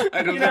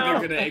 I don't think they're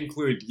going to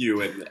include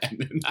you in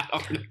that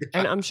article.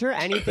 And I'm sure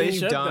anything They you've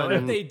should, though. done.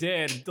 If they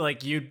did,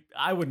 like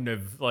I wouldn't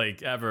have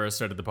like ever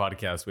started the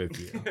podcast with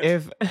you.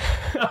 if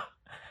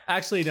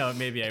Actually, no,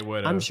 maybe I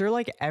would have. I'm sure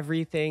like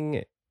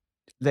everything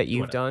that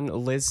you've done,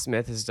 Liz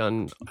Smith has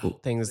done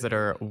things that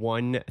are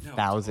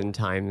 1,000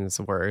 times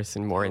worse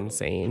and more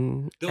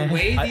insane. The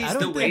way these, I don't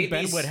the way think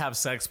Ben these, would have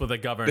sex with a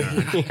governor.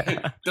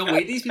 the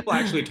way these people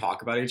actually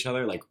talk about each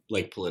other, like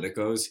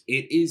politicos,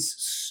 it is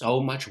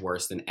so much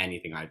worse than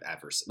anything I've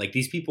ever seen. Like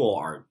these people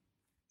are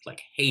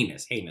like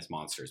heinous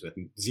monsters with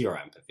zero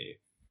empathy.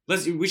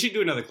 We should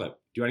do another clip.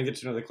 Do you want to get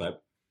to another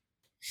clip?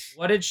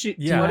 What did she?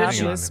 Yeah, what did Liz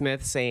she? hang on.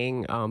 Smith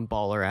saying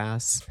baller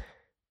ass.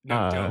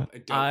 No,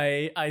 don't.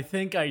 I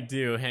think I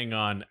do. Hang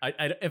on.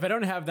 I if I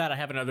don't have that, I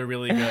have another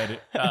really good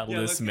Liz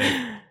let's-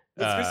 Smith.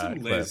 Let's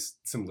get clip.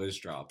 some Liz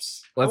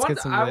drops. Let's get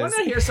some I Liz. want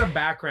to hear some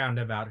background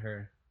about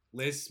her.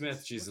 Liz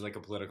Smith, she's like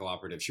a political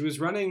operative. She was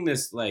running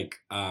this like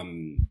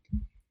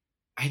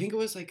I think it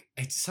was like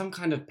it's some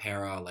kind of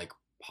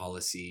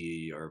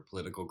policy or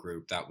political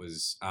group that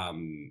was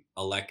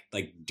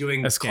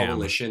doing A scam.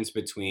 coalitions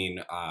between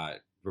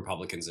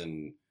Republicans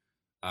and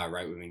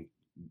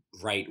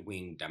right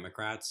wing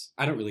Democrats.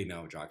 I don't really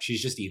know, Jock.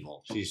 She's just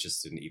evil. She's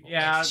just an evil.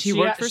 Yeah, bitch. She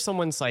worked for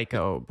someone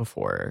psycho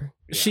before.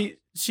 Yeah.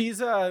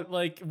 She's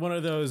like one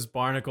of those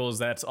barnacles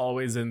that's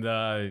always in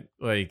the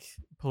like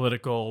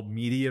political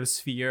media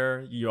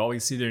sphere. You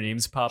always see their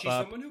names pop She's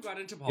up. someone who got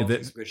into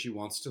politics because she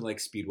wants to like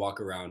speed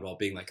walk around while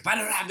being like, if I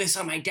don't have this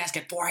on my desk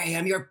at 4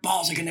 a.m., your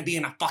balls are gonna be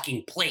in a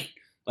fucking plate.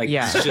 Like,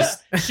 Yeah. it's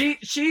just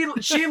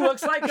She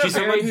looks like a she's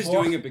someone very who's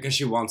doing it because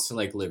she wants to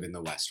like live in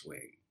the West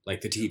Wing,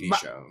 like the TV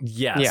show.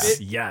 Yes,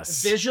 Yeah.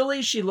 yes.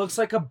 Visually, she looks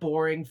like a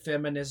boring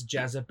feminist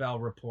Jezebel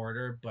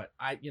reporter, but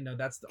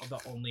that's the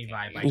only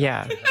vibe I got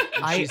Yeah. from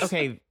her. And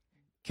she's-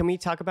 Can we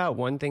talk about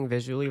one thing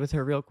visually with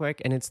her real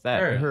quick? And it's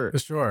that Sure.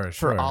 Sure.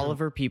 for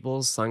Oliver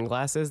Peoples'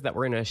 sunglasses that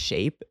were in a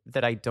shape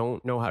that I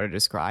don't know how to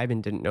describe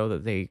and didn't know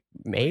that they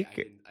make.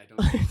 I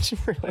don't Which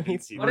really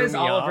see What that. is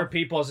threw me Oliver off.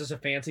 Peoples? Is this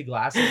a fancy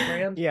glasses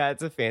brand? Yeah,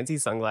 it's a fancy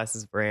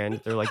sunglasses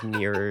brand. They're like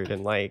mirrored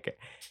and like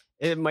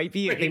it might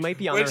be they might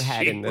be on What their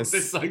head shape in of the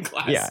this.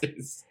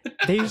 sunglasses.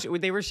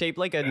 They were shaped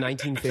like a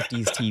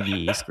 1950s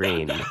TV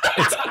screen.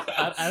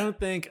 I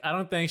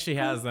don't think she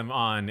has them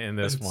on in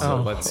this one.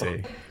 Oh. Let's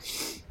see.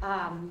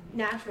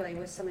 Naturally,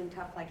 with something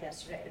tough like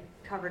yesterday,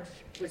 coverage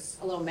was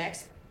a little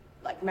mixed.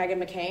 Like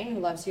Meghan McCain, who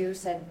loves you,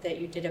 said that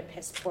you did a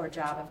piss poor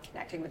job of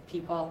connecting with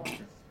people.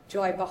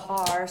 Joy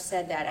Behar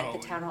said that at the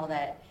town hall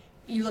that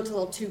you looked a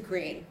little too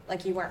green,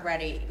 like you weren't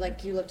ready,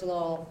 like you looked a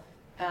little,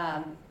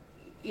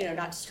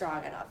 not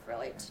strong enough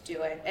really to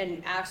do it.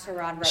 And Axel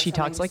Rod wrote She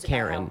something talks like just about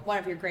how Karen. One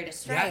of your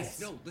greatest Yes,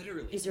 strengths no,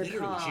 literally. is your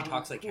Literally, calm, she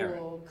talks like Karen.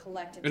 cool,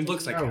 collective And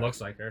looks like thinking. Karen. Looks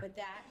like her. But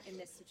that in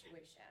this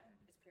situation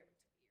is proved.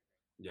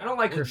 Yeah. I don't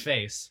like her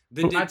face.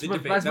 The That's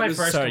debate- my that was-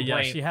 first Sorry,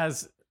 complaint. yeah, she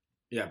has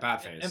Yeah, bad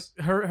face.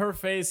 her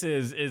face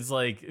is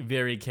like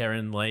very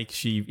Karen like.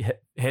 She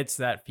hits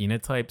that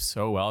phenotype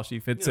so well. She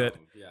fits it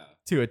Yeah.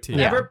 to a T.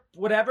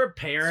 Whatever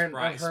parent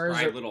Spry, of hers,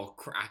 spry little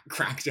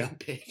cracked up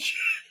bitch.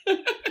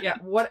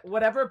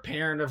 whatever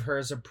parent of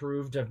hers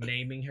approved of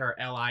naming her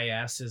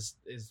LIS is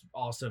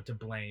also to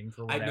blame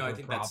for I whatever know. I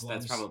think problems.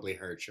 that's probably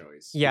her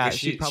choice. Yeah, Because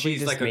she probably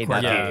she's just like a made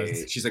quirky, that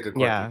up. She's like a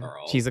quirky Yeah,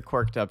 girl. she's a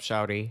quirked up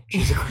shouty.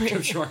 she's a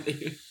quirky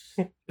shorty.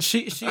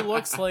 She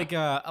looks like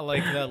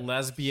the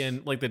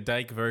lesbian, like the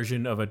dyke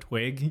version of a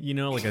twig,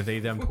 like a they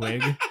them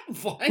twig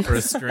What? or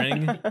a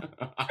string.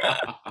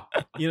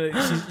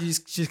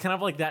 She's kind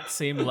of like that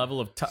same level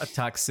of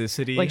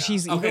toxicity. Like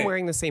she's Okay. even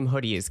wearing the same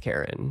hoodie as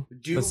Karen.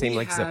 Do The same we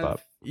like zip have-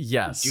 up.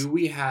 yes. Do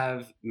we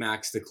have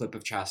Max the clip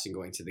of Chasten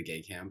going to the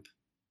gay camp?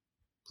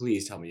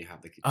 Please tell me you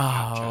have the clip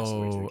of Chasten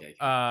going to the gay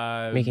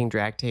camp. Making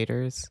drag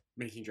taters.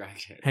 Making drag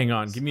taters. Hang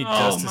on, give me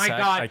Oh just a my sec.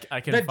 God.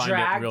 I can The find it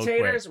drag real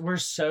taters quick. were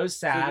so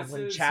sad this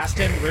when is-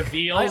 Chasten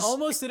reveals. I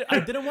almost did. I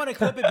didn't want to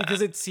clip it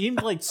because it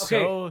seemed like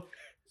so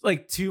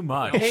like too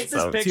much. Paint this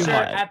So picture too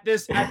much.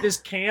 at this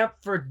camp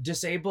for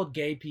disabled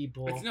gay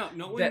people. It's not.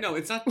 No, That- no,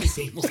 it's not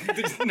disabled.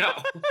 No.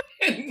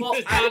 Well,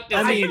 It's I- not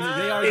I mean, disabled.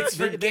 they are It's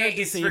for they're gay-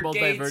 it's for disabled by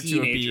gay virtue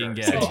of being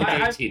teenagers. gay. Oh, It's for gay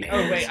I-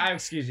 teenagers.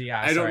 excuse me.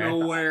 Yeah, I don't sorry, know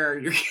thought- where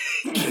you're.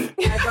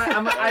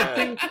 I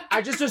think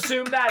I just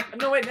assumed that.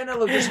 No, wait, no,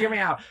 look, just hear me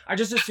out. I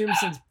just assumed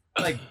since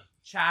like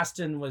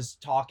Chasten was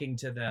talking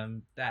to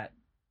them that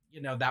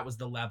that was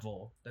the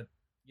level that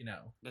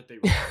that they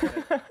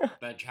were,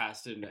 that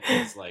Chasten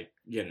is like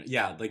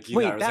like you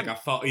Wait, thought it was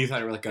that- like you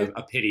thought it was like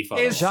a pity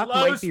photo. his Jacques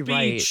slow might be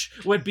right.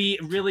 speech would be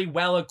really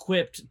well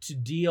equipped to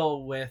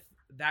deal with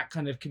that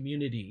kind of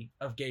community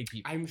of gay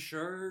people. I'm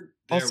sure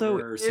there Also,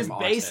 were some His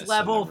base autists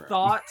level in the room.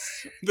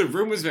 thoughts. The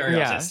room was very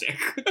Yeah. autistic.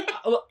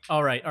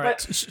 All right.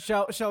 But-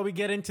 Shall we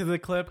get into the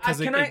clip because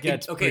Can I- it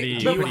gets Okay, pretty,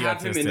 do you pretty have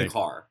autistic. him in the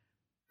car?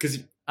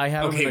 Because I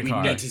have him okay, in the we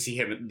car. need to see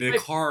him. The Wait.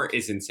 car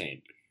is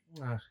insane.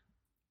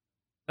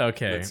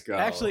 Okay. Let's go.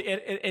 Actually,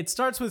 it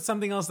starts with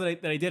something else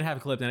that I did have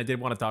clipped and I did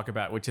want to talk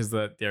about, which is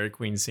the Dairy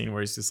Queen scene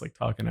where he's just like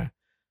talking to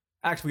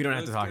Actually, we don't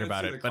have to talk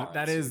about it, but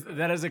that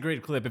is a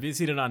great clip. If you've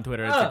seen it on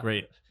Twitter, it's a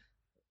great.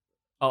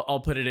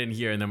 I'll put it in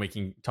here, and then we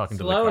can talk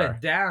into the car. Slow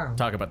it down.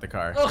 Talk about the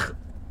car. Ugh.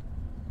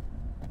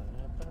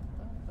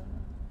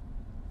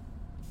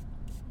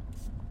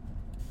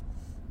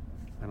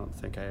 I don't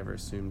think I ever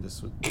assumed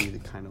this would be the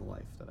kind of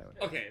life that I would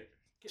have. Okay.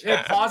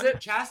 Pause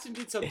it. Chasten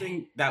did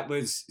something that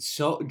was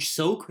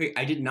so crazy.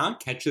 I did not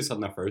catch this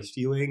on the first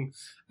viewing,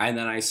 and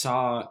then I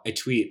saw a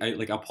tweet,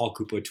 like a Paul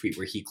Kupo tweet,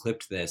 where he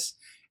clipped this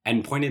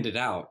and pointed it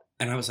out,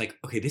 and I was like,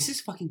 okay, this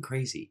is fucking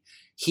crazy.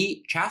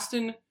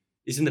 Chasten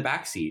is in the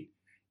back seat.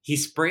 He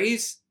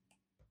sprays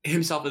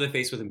himself in the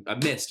face with a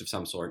mist of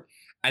some sort,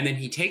 and then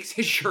he takes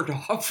his shirt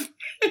off,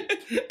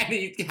 and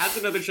he has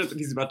another shirt that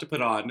he's about to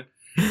put on,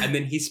 and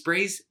then he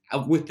sprays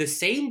with the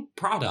same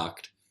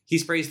product. He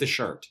sprays the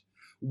shirt.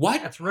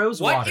 What? That's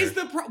rose water. What is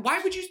the? Why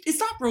would you? It's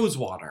not rose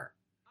water.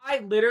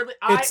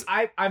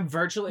 I'm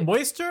virtually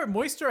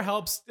Moisture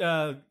helps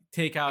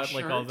take out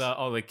like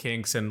all the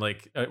kinks and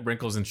like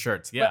wrinkles in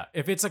shirts. Yeah,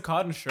 if it's a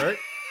cotton shirt,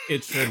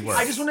 it should work.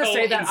 I just want to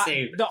say that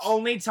the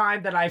only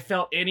time that I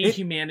felt any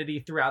humanity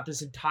throughout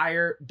this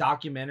entire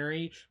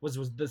documentary was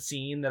the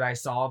scene that I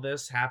saw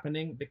this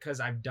happening, because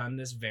I've done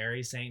this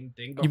very same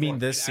thing before. You mean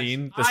this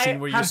scene? The scene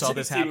where you saw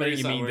this happening?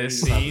 You mean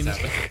this scene?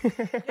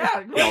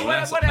 Yeah.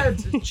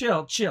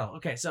 Chill.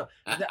 Okay, so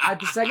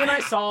the second I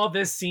saw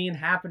this scene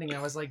happening,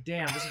 I was like,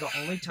 damn, this is the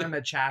only time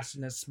that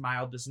Chasten has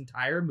smiled this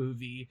entire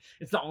movie.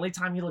 It's the only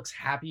time he looks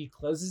happy. He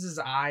closes his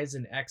eyes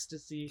in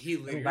ecstasy. He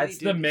literally lets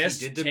the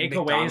mist take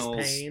away his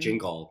pain.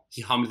 Jingle.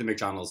 He hummed the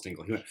McDonald's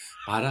jingle. He went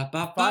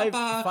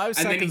ba-da-ba-ba-ba, five and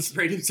seconds. then he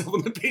sprayed himself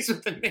in the face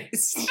with the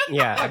mist.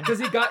 Yeah, because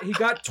he got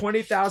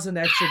 $20,000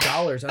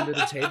 extra under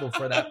the table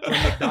for that from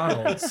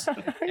McDonald's,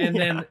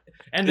 and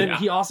then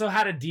he also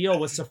had a deal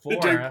with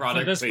Sephora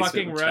for this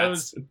fucking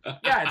rose.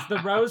 Yeah, it's the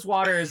rose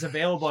water is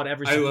available at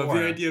every Sephora. I love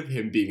the idea of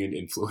him being an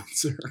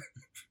influencer.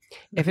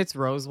 if it's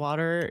rose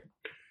water,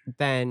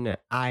 then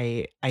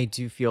I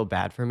do feel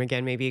bad for him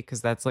again, maybe,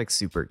 because that's like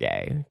super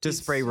gay.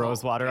 Just spray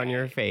rose water on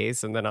your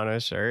face and then on a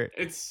shirt.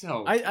 It's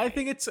so. I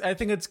think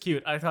it's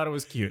cute. I thought it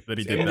was cute that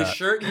he did that. The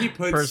shirt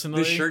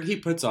he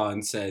puts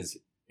on says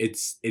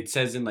it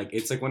says in like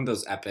it's like one of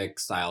those epic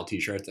style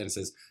T-shirts, and it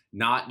says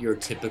 "Not your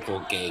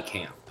typical gay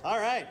camp." All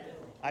right,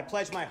 I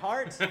pledge my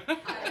heart. To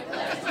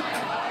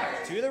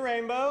the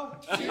rainbow.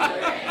 To the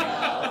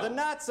rainbow. Of the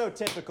not so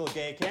typical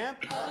gay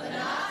camp. Of the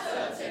not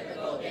so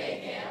typical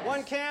gay camp.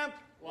 One camp.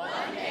 One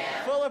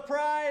camp. Full of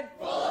pride.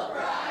 Full of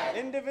pride.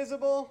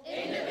 Indivisible.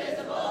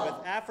 Indivisible.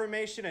 With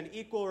affirmation and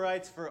equal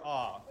rights for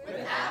all. With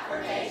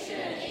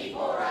affirmation and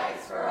equal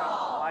rights for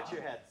all. Watch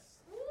your heads.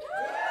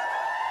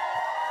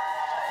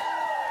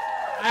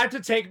 I had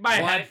to take my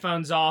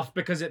headphones off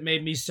because it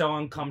made me so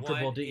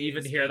uncomfortable to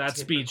even hear that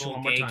speech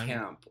one more time.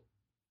 Camp?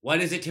 What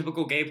is a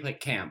typical gay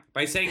camp?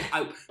 By saying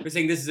this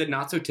is a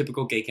not so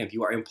typical gay camp,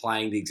 you are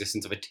implying the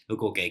existence of a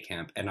typical gay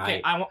camp, and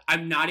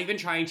I'm not even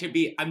trying to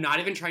be an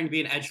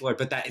edgelord,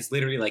 but that is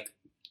literally like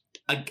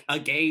a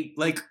gay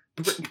like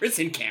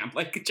prison camp,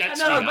 like I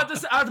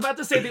was about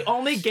to say the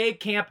only gay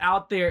camp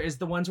out there is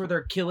the ones where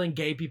they're killing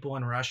gay people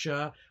in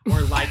Russia, or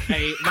like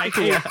a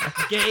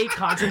gay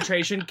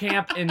concentration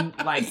camp in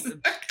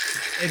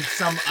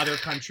some other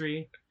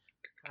country,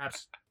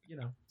 perhaps.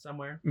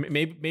 Somewhere.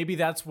 Maybe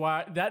that's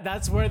why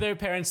that's where their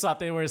parents thought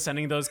they were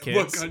sending those kids.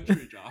 What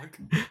country, Doc?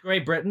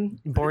 Great Britain,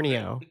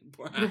 Borneo.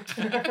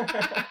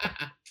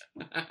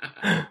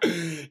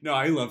 No,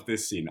 I love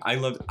this scene. I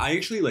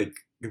actually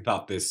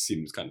thought this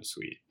scene was kind of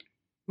sweet.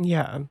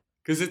 Yeah,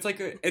 because it's like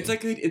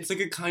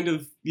a kind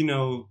of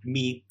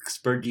meek,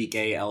 spurgy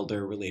gay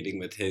elder relating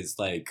with his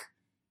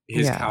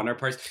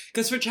counterparts.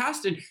 Because for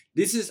Chasten,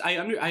 this is I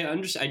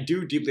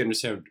do deeply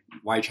understand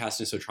why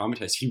Chasten is so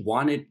traumatized.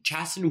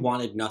 Chasten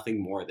wanted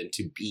nothing more than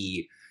to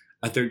be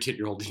a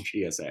 13-year-old in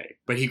GSA,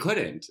 but he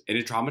couldn't, and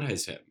it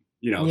traumatized him.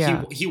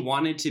 He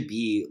wanted to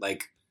be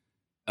like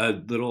a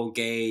little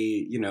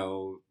gay,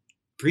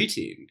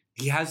 preteen.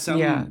 He has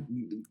some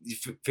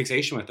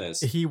fixation with this.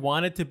 He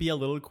wanted to be a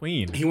little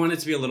queen. He wanted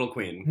to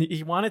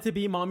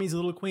be mommy's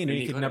little queen, and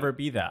he could never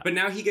be that. But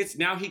now he gets to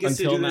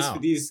do this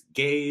with these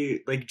gay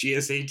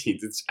GSA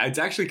teens. It's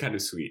actually kind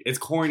of sweet. It's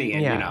corny,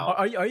 and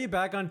Are you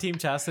back on Team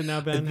Chasten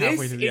now, Ben?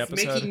 Halfway through the episode,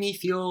 it's making me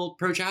feel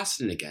pro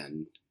Chasten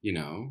again.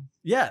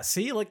 Yeah.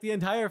 See, like the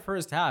entire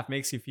first half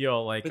makes you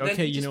feel like,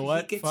 okay, you know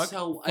what? He gets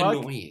so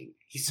annoying.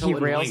 He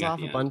rails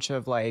off a bunch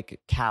of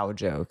cow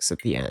jokes at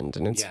the end,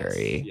 and it's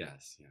very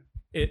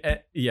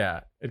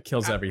it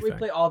kills everything. We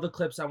play all the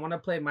clips. I want to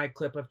play my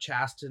clip of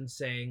Chasten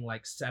saying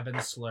 7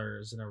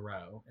 slurs in a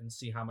row and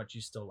see how much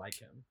you still like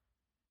him.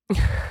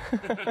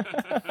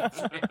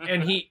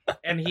 and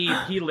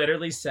he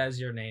literally says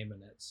your name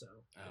in it. So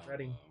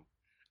ready?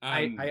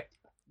 I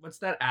what's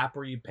that app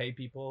where you pay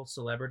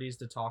celebrities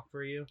to talk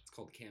for you? It's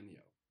called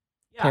Cameo.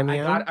 Yeah,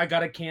 Cameo? I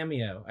got a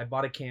Cameo. I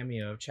bought a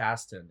Cameo of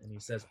Chasten, and he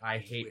says, "I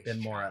hate Ben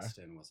Mora."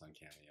 Chasten was on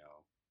Cameo.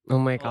 Oh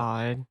my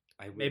god!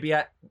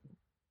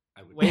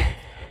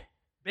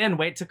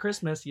 Wait to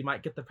Christmas. You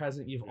might get the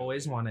present you've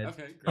always wanted.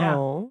 Okay. Great. Yeah.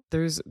 Oh,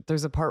 there's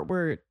a part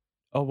where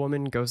a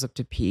woman goes up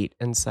to Pete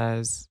and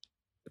says,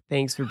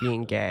 thanks for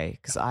being gay,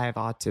 because I have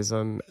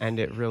autism and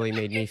it really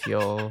made me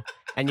feel.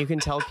 And you can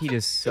tell Pete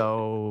is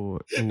so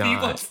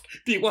not.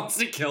 Pete wants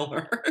to kill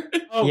her.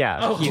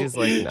 Pete is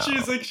like, no.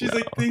 She's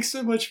like, thanks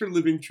so much for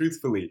living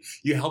truthfully.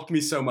 You helped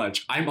me so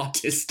much. I'm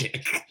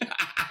autistic.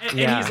 And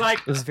he's like,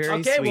 it was very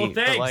okay, sweet, well,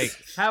 but, thanks. like,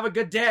 have a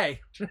good day.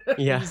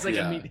 Yeah. He's like,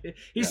 Yeah.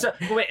 he's so,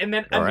 wait, and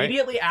then All right.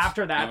 immediately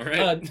after that, All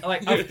right.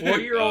 like a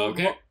 40-year-old,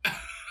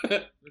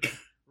 Okay.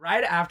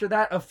 right after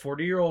that, a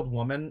 40-year-old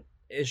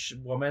woman-ish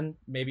woman,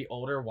 maybe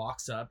older,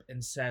 walks up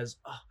and says,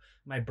 oh,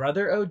 my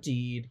brother OD'd,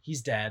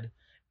 he's dead.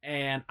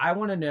 And I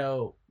want to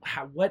know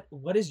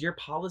what is your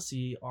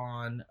policy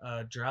on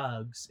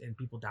drugs and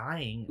people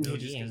dying and No,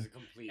 just ODing? gives a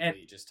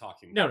completely just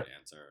talking No, about an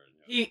answer.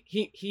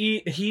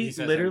 He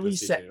says literally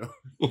empathy said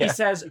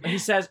too. he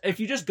says if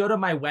you just go to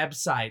my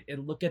website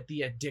and look at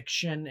the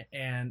addiction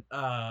and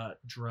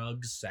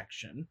drugs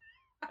section.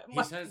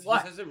 He says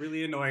a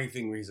really annoying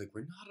thing where he's like,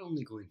 we're not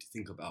only going to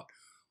think about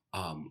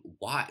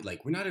why,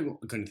 like, we're not even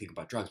going to think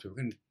about drugs, but we're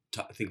going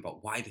to think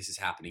about why this is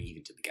happening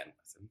even to begin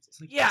with. And it's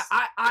like, Yeah,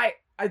 I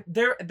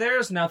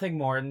there's nothing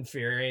more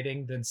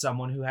infuriating than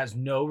someone who has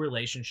no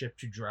relationship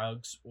to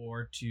drugs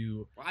or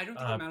to. Well, I don't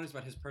think it matters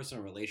about his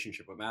personal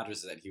relationship. What matters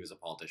is that he was a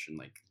politician,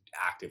 like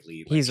actively.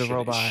 Like, He's a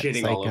robot. shitting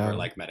It's all like, over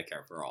like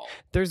Medicare for all.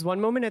 There's one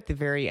moment at the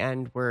very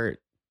end where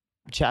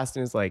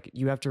Chasten is like,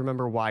 you have to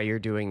remember why you're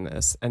doing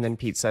this. And then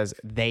Pete says,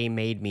 they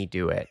made me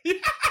do it.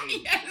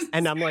 Yes.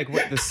 And I'm like,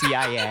 what, the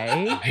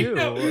CIA? Who?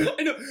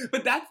 I know.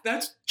 But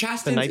that's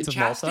Chasten's. The Knights of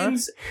Malta?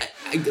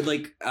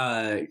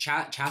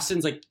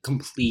 Chasten's like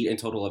complete and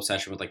total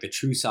obsession with like the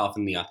true self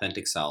and the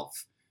authentic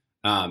self.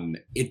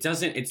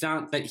 It's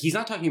not that he's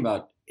not talking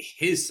about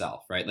his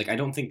self, right? Like, I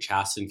don't think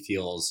Chasten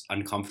feels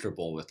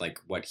uncomfortable with like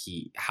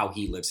how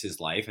he lives his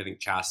life. I think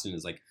Chasten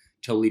is like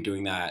totally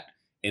doing that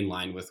in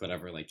line with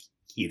whatever like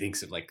he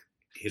thinks of like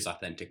his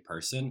authentic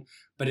person,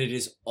 but it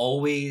is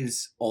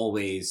always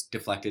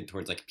deflected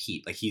towards like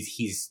Pete. Like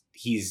he's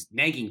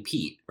nagging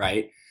Pete,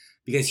 right?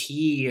 Because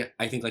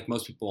I think like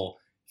most people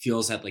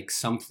feels that like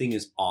something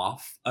is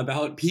off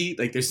about Pete.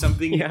 Like there's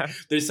something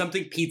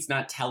Pete's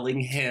not telling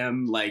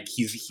him. Like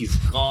he's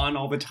gone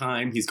all the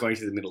time. He's going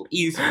to the Middle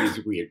East on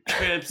these weird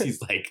trips.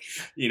 He's like,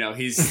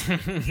 he's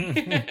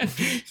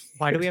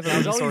why do we have a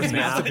resource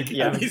map?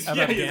 He's a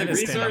Afghanistan on the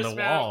resource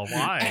map. wall.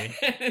 Why?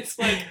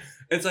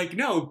 It's like,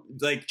 no,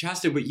 like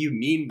Chasten, what you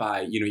mean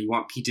by, you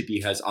want Pete to be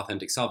his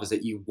authentic self is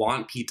that you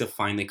want Pete to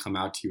finally come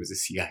out to you as a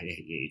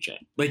CIA agent.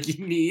 Like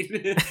you need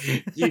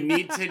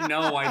to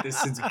know why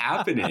this is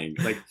happening.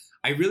 Like,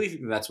 I really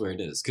think that's where it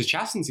is. Because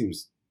Chasten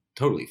seems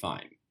totally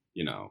fine,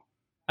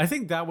 I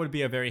think that would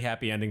be a very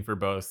happy ending for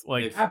both,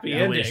 like Happy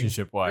ending.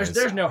 relationship wise.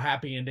 There's no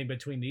happy ending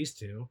between these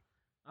two,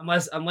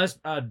 unless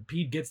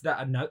Pete gets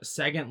that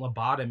second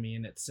lobotomy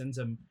and it sends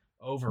him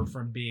over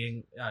from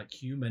being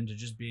human to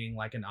just being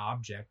like an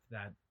object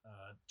that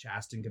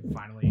Chasten can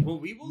finally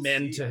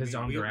mend to his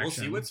own direction. We'll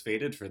see what's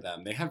fated for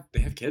them. They have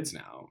kids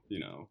now,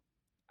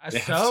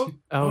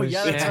 Oh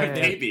yeah, shit. have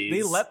babies.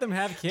 They let them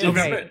have kids.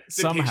 Remember the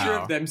somehow. picture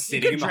of them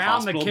sitting in the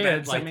drown the hospital kids.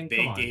 bed like I mean, they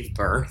come on. gave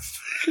birth.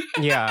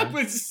 Yeah, That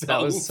was so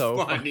that was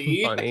so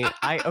funny. funny.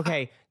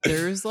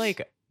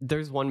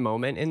 There's one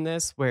moment in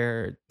this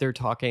where they're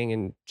talking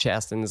and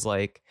Chasten's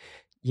like,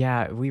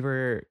 yeah, we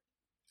were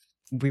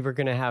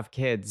gonna have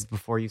kids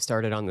before you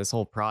started on this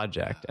whole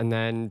project. And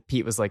then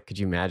Pete was like, could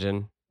you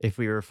imagine if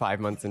we were 5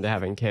 months into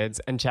having kids?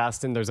 And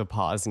Chasten, there's a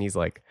pause and he's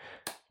like,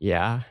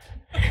 yeah.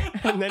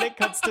 And then it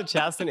cuts to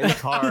Chasten in the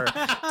car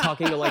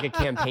talking to like a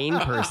campaign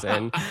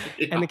person.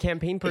 And the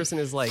campaign person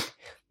is like,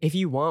 if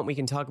you want, we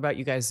can talk about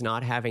you guys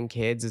not having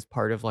kids as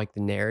part of like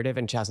the narrative.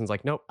 And Chasten's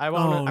like, nope, I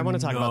want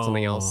to talk about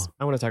something else.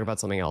 I want to talk about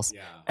something else.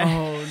 Yeah.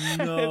 Oh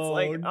no! It's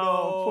like,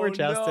 oh, poor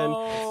Chasten.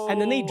 No. And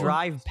then they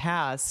drive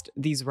past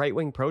these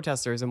right-wing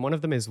protesters, and one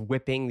of them is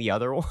whipping the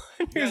other one.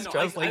 who's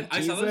dressed like I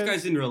saw those Jesus.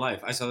 guys in real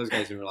life.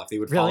 They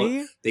would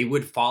Really?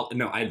 follow.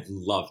 No, I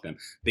love them.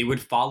 They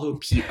would follow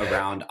Pete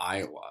around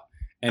Iowa.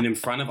 And in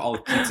front of all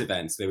of Pete's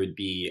events, there would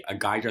be a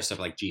guy dressed up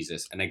like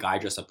Jesus and a guy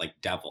dressed up like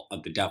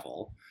the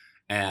devil.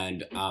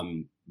 And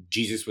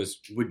Jesus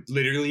would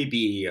literally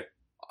be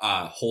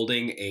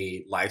holding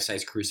a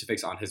life-size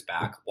crucifix on his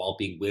back while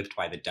being whipped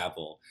by the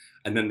devil.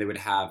 And then they would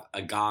have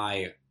a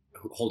guy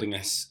holding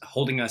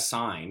a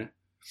sign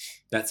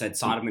that said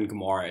Sodom and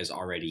Gomorrah is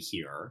already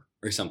here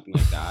or something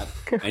like that.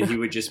 And he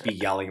would just be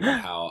yelling about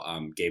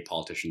how gay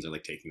politicians are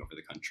like taking over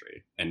the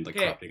country and like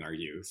corrupting our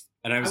youth.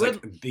 And I was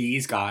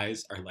these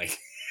guys are like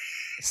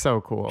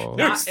So cool.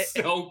 they're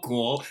so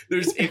cool.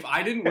 If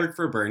I didn't work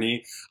for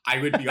Bernie, I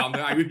would be on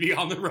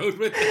the road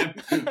with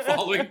them,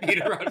 following Pete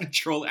around a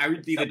troll. I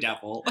would be the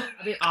devil.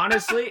 I mean,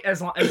 honestly,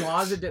 as long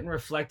as it didn't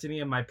reflect any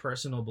of my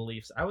personal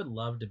beliefs, I would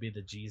love to be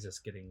the Jesus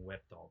getting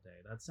whipped all day.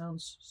 That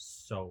sounds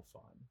so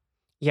fun.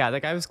 Yeah,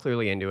 that guy was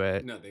clearly into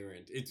it. No, they were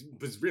into it.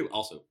 Was really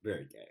also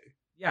very gay.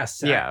 Yeah,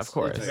 sex. Yeah, of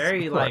course. It's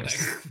very Of like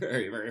course.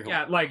 very, very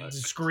yeah, like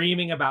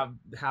screaming about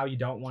how you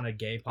don't want a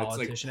gay It's like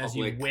politician as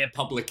public- you whip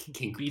public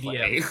kink BDM.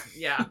 play.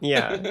 Yeah.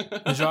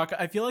 Yeah. Jacques,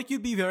 I feel like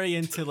you'd be very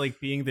into like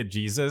being the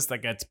Jesus that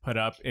gets put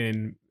up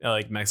in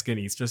like Mexican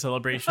Easter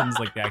celebrations.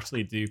 Like they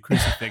actually do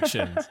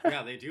crucifixions.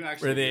 Yeah, they do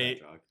actually. Where do they-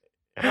 that, Doc.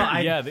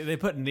 No, They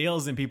put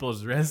nails in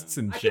people's wrists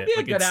and I could shit. be a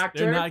Like, good it's- actor.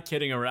 They're not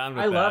kidding around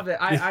with I that. love it.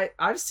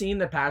 I've seen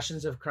The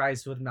Passions of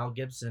Christ with Mel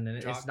Gibson, and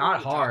it's Jock not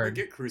would- Jock would hard.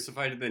 get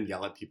crucified and then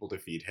yell at people to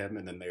feed him,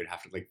 and then they would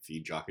have to like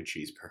feed Jock a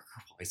cheeseburger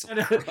while he's on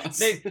And the cross.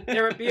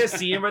 there would be a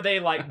scene where they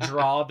like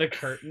draw the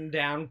curtain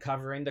down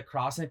covering the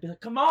cross, and it'd be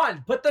like, "Come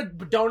on, put the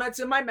donuts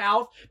in my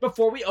mouth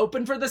before we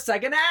open for the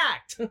second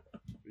act."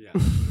 Yeah,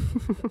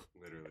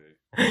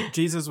 literally.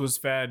 Jesus was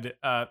fed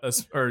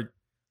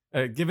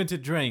given to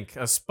drink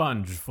a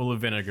sponge full of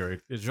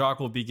vinegar. Jacques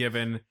will be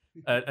given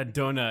a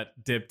donut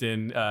dipped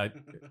in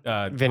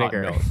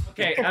Vinegar. hot milk.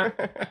 Okay,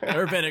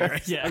 Or vinegar.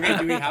 Yeah. Okay,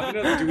 do we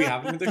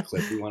have another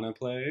clip we want to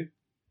play?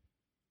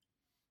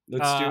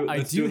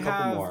 Let's do a couple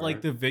have more.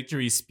 like the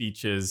victory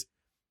speeches,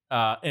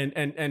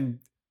 and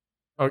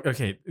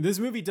okay, this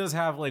movie does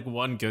have like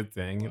one good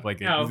thing. Like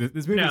No,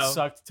 this movie no.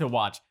 sucked to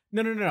watch.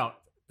 No.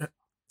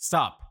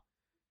 Stop.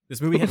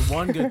 This movie had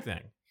one good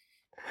thing.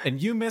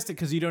 And you missed it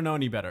because you don't know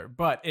any better.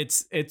 But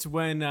it's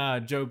when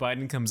Joe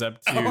Biden comes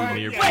up to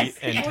Mayor Pete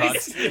and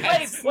talks.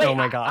 Wait, Oh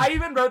my God. I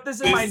even wrote this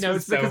in my This notes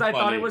was so because I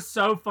thought funny. it was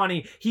so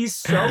funny. He's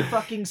so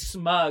fucking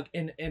smug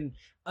and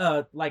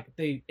like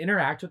they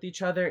interact with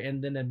each other,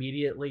 and then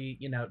immediately,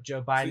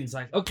 Joe Biden's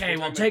like, "Okay,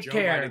 We're well, talking take about Joe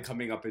care." Biden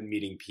coming up and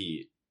meeting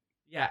Pete.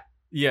 Yeah.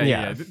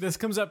 Yeah. This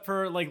comes up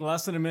for like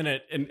less than a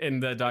minute in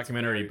the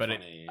documentary, very but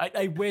funny.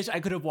 I wish I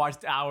could have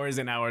watched hours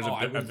and hours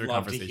I of would their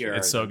love to conversation. hear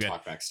It's so them good.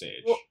 talk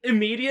backstage. Well,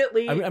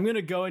 immediately. I'm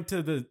gonna go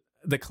into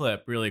the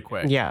clip really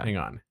quick. Yeah. Hang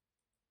on.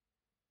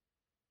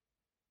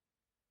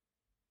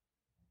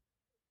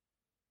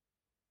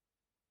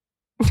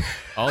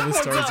 All the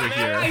stars are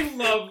here. I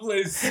love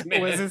Liz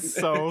Smith. Liz is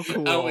so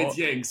cool. Oh, it's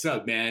Yang.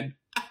 Sup, man?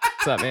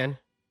 What's up, man?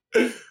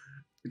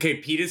 Okay,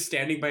 Pete is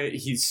standing by.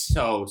 He's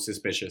so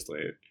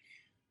suspiciously.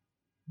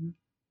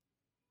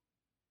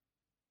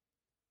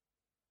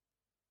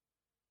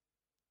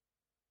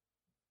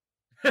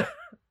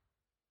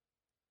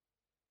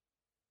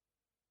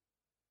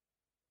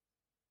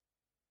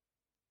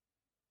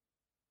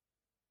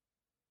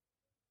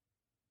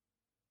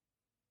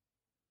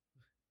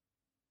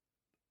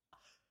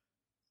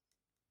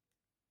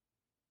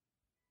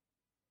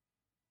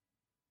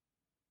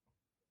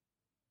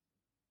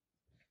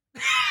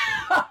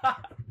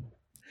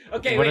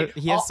 Okay, What wait.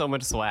 he has so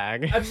much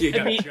swag.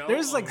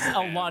 There's like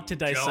a lot to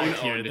dissect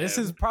here. This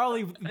is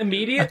probably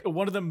Immediate-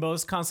 one of the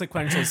most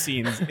consequential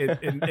scenes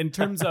in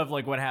terms of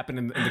like what happened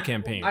in the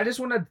campaign. I just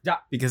want to.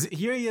 Because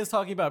here he is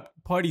talking about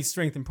party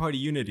strength and party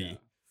unity.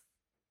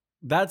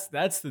 That's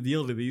the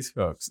deal to these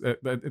folks.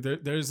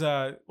 There's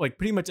like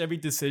pretty much every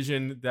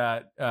decision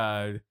that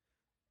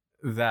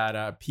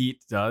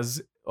Pete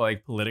does,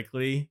 like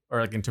politically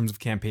or like in terms of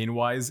campaign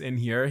wise in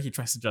here, he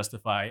tries to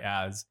justify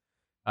as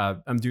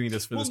I'm doing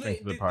this for the strength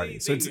of the party.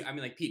 So it's, I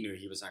mean, like Pete knew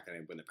he was not going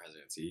to win the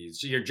presidency.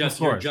 You're Of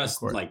just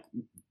course. like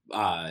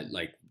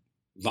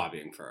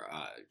lobbying for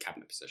a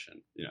cabinet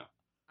position. You know,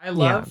 I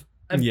love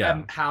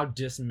Yeah. how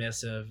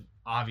dismissive,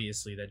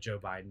 obviously, that Joe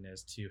Biden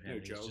is to him. No,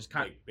 He's Joe just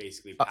kind like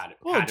basically pat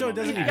well, pat Joe him on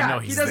the doesn't head. even know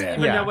he he's doesn't there.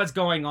 even Yeah. know what's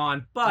going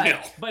on. But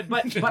No.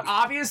 but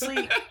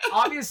obviously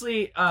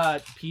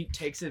Pete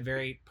takes it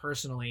very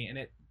personally, and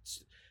it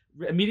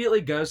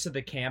immediately goes to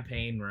the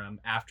campaign room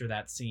after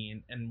that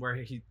scene, and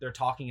where they're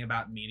talking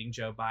about meeting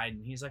Joe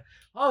Biden. He's like,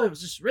 "Oh, it was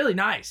just really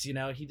nice," He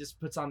just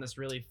puts on this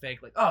really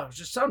fake, like, "Oh, it was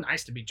just so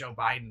nice to meet Joe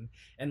Biden,"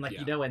 and like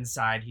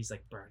inside he's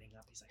like burning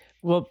up. He's like,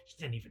 Well, "She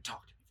didn't even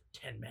talk to me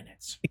for 10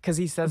 minutes." because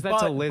he says that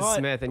to But- Liz but-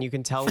 Smith, and you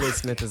can tell Liz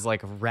Smith is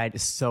like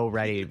so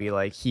ready to be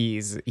like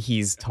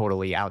he's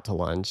totally out to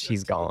lunch.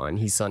 He's gone.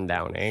 He's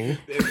sundowning.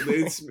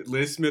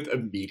 Liz Smith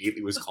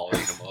immediately was calling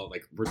him a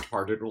like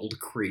retarded old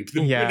creep.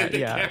 The Yeah, minute the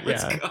yeah,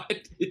 cameras yeah.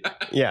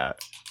 got- Yeah.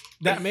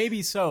 That may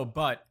be so,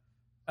 but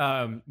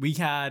we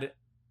had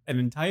an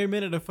entire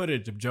minute of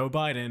footage of Joe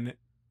Biden.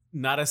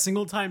 Not a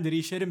single time did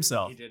he shit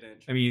himself. He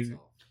didn't. I mean,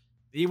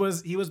 he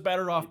was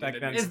better off back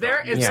then. Is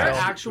there Yeah.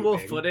 actual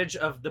Pooping. footage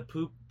of the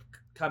poop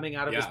coming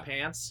out of his Yeah.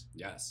 pants?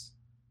 Yes.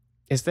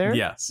 Is there?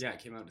 Yes. Yeah, it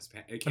came out of his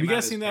pants. Have you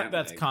guys seen that?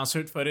 That's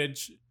concert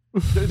footage.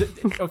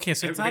 Okay,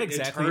 so it's not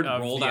exactly turd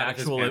of rolled the out of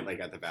his actual. pant leg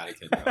at the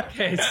Vatican. though.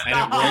 Okay, And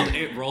stop.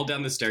 it rolled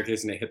down the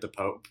staircase and it hit the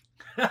Pope.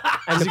 And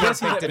Did the you guys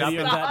see Pope that picked it up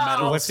video and of that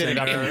metal lifted it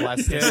up and singer?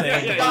 blessed it, Yeah,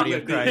 saying the body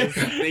of Christ.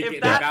 They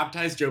If that-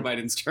 baptized Joe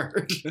Biden's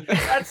turd.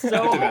 That's so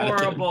At the Vatican.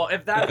 horrible.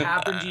 If that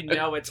happens,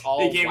 it's all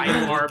They gave white it a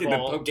little, the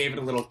marble. Pope gave it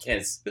a little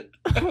kiss. It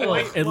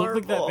looked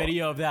like that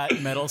video of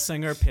that metal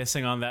singer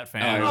pissing on that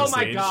fan. Oh, on Oh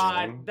my stage.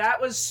 god, that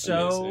was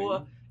so.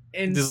 Amazing.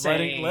 insane. Just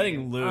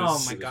letting loose.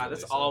 Oh my god,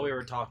 that's all we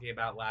were talking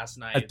about last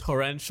night. A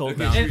torrential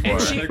Okay,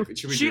 downpour. and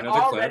she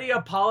already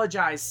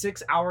apologized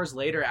 6 hours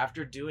later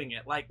after doing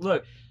it. Like,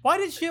 look, why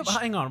did she?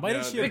 Hang on. Why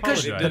did she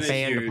because apologize? The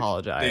band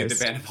apologized.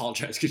 The band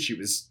apologized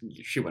because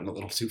she went a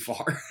little too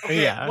far.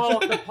 okay, Yeah. well,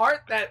 the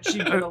part that she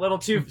went a little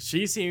too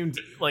She seemed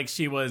like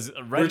she was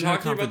right We're in her talking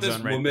about comfort this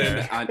zone right woman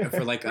there.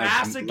 for like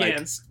Brass a,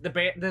 Against, the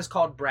band this is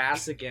called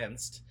Brass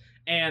Against,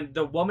 and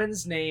the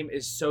woman's name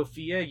is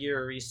Sophia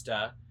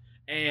Eurista,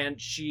 and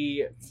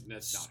she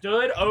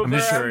stood over.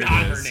 I'm sure it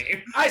not is. her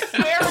name. I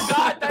swear to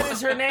God, that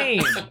is her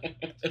name.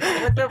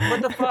 What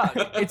the fuck?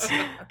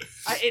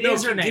 It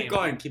is her name. Keep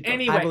going. Keep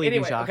going. I believe you,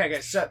 Anyway, Jacques. okay,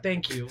 guys. So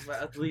thank you.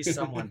 At least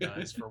someone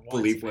does for once.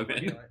 Believe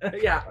women.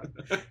 Yeah.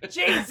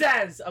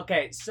 Jesus.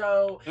 Okay,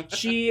 so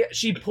she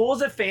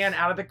pulls a fan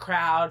out of the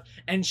crowd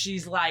and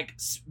she's like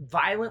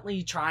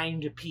violently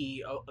trying to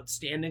pee,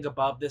 standing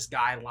above this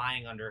guy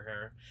lying under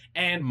her,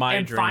 and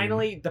My dream.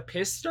 finally the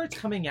piss starts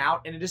coming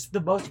out, and it is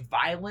the most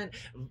violent.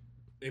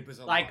 It was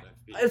a Like, lot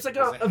of it's like it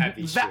was a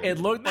heavy va- shit. It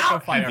looked like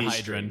Mount a fire Heavy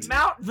hydrant.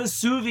 Mount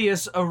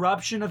Vesuvius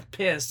eruption of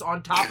piss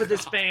on top of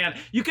this fan.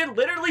 You can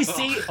literally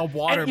see A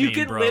water and you main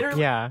can broke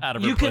literally Yeah. out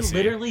of her you can pussy.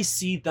 literally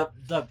see the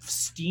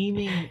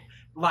steaming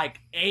like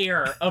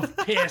air of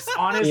piss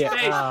on his Yeah.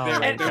 face. Oh There,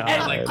 my and, there God.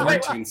 were like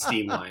wait, cartoon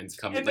steam lines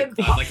coming, and like,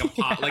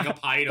 then- like a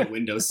pie in a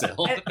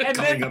windowsill. and coming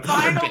then up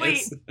from the finally,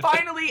 piss.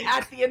 finally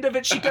at the end of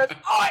it, she goes,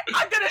 "Oh,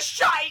 I'm gonna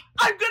shite!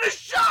 I'm gonna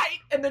shite!"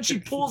 And then she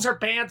pulls her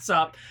pants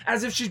up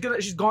as if she's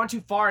gone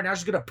too far, and now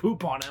she's gonna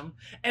poop on him.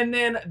 And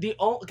then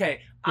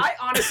I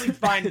honestly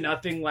find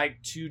nothing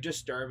like too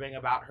disturbing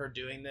about her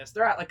doing this.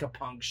 They're at like a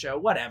punk show,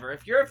 whatever.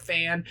 If you're a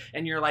fan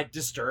and you're like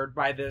disturbed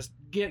by this,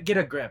 get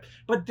a grip.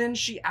 But then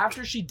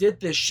after she did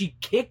this, she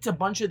kicked a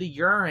bunch of the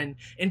urine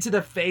into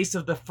the face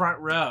of the front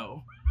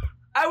row.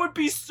 I would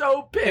be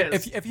so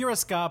pissed. If you're a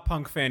ska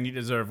punk fan, you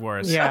deserve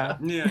worse. Yeah.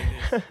 Yeah,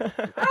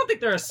 I don't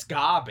think they're a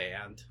ska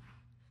band.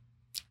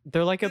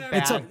 They're like a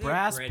It's a bad.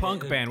 brass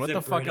punk band. What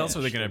the fuck else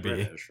are they gonna be?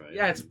 British, right?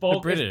 Yeah, it's The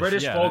folk. British. It's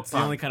British yeah, folk that's the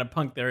only punk. kind of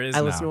punk there is.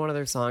 I listen to now. one of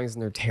their songs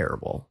and they're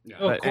terrible. Yeah.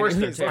 Oh, of course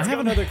they're anyways, I have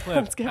terrible. another clip.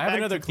 Let's get I have back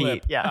another to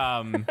clip. Pete,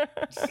 yeah.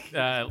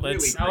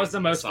 Let's. That was the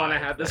most fun I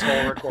had this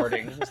whole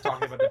recording. I was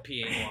talking about the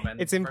peeing woman.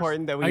 It's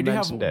important that we I do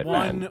have mentioned it.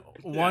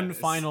 one Yes.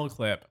 final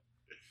clip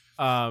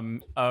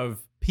of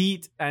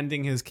Pete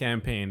ending his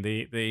campaign.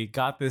 They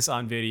got this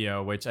on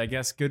video, which I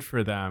guess good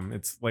for them.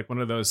 It's like one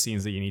of those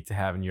scenes that you need to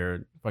have in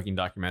your fucking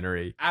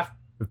documentary.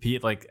 With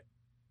Pete like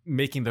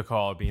making the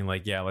call, being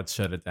like, "Yeah, let's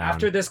shut it down."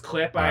 After this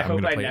clip, I I'm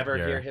hope gonna I play it never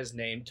here. hear his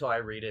name till I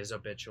read his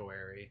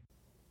obituary.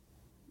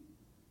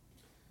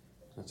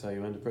 That's how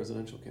you end a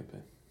presidential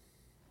campaign.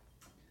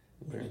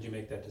 When did you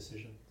make that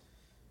decision?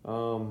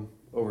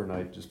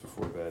 Overnight, just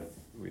before bed,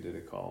 we did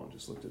a call and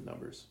just looked at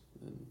numbers,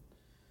 and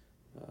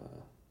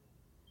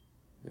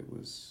it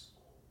was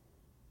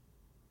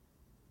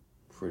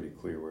pretty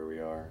clear where we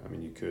are. I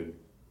mean, you could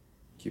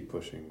keep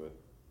pushing, but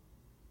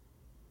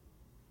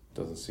it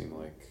doesn't seem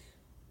like.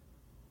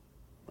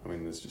 I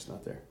mean, it's just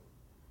not there.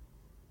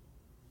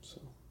 So,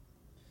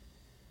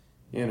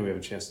 and we have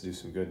a chance to do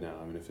some good now.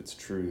 I mean, if it's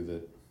true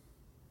that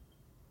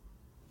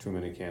too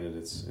many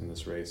candidates in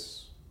this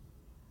race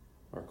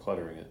are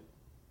cluttering it,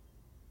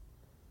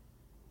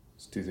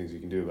 there's two things you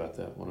can do about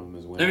that. One of them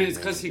is win. I mean, it's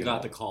because he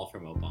got the call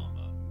from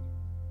Obama,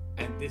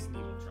 and this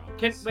needle drop.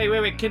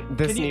 Wait. Can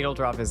This you, needle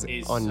drop is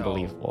is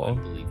unbelievable. So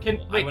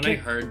unbelievable. When I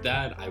heard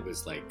that, I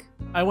was like,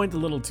 I went a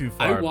little too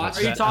far. I but watched.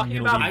 Are you that- talking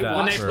I'm gonna about leave that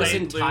when they for- this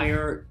played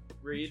entire.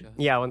 Read?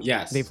 Yeah, when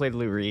Yes. they played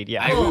Lou Reed.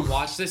 Yeah. I would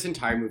watch this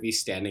entire movie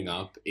standing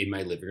up in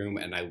my living room,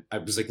 and I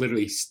was like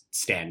literally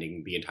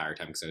standing the entire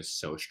time because I was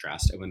so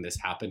stressed. And when this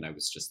happened, I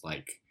was just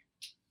like,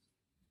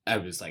 I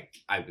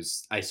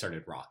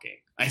started rocking.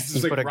 I was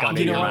You like put a gun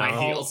rocking in on your my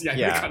mouth. heels. Yeah,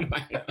 Yeah. I put a gun in my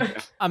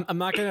heels.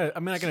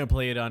 I'm not gonna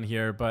play it on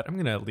here, but I'm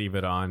gonna leave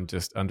it on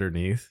just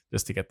underneath,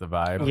 just to get the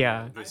vibe.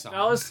 Yeah.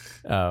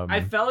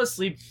 I fell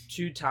asleep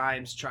 2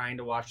 times trying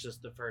to watch this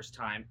the first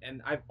time,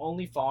 and I've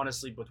only fallen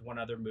asleep with one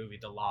other movie,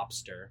 The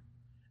Lobster.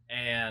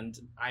 And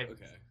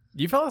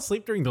You fell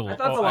asleep during the. I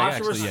thought The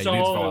Lobster was you did so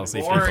fall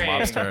asleep during boring. The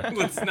Lobster.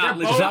 Let's not. They're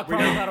Let's both- not.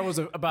 Probably thought it was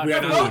about. we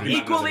They're have both another-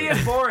 equally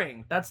as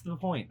boring. That's the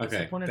point. That's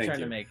Okay, the point I'm thank trying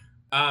you. to make.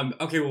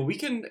 Okay, well, we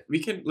can.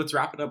 Let's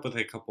wrap it up with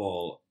a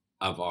couple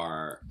of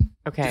our.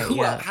 Okay. Who-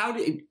 Yeah. How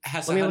did?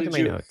 Let me look at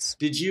my notes.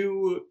 Did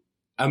you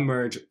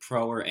emerge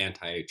pro or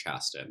anti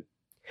Chasten?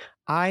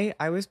 I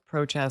was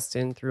pro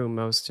Chasten through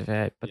most of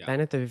it, but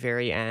then at the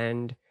very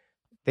end,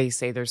 they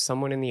say there's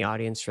someone in the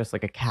audience dressed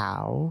like a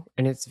cow,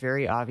 and it's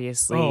very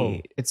obviously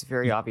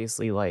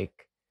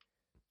like,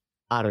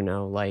 I don't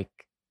know, like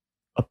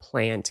a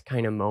plant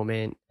kind of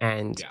moment,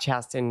 and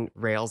Chasten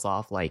rails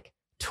off like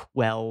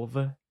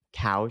 12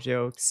 cow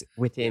jokes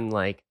within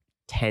like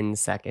 10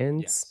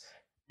 seconds.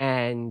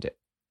 And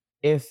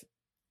if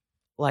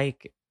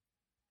like,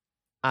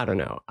 I don't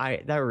know,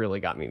 that really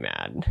got me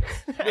mad.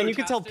 And you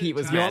could tell Pete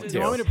was mad Do too.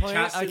 you want me to play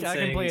it? I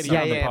can play it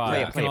Yeah, on the yeah, pod.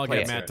 play it, We play can it, all play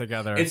get it. mad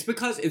together. It's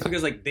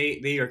because like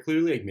they are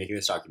clearly like making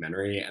this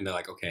documentary, and they're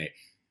like, okay,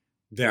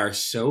 there are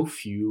so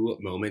few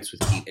moments with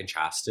Pete and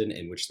Chasten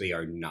in which they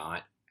are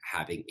not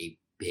having a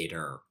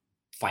bitter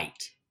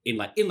fight in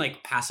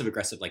like passive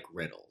aggressive like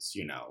riddles,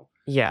 you know?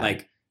 Yeah.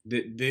 Like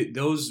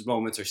those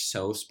moments are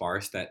so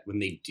sparse that when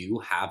they do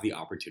have the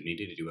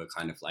opportunity to do a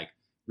kind of like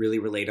really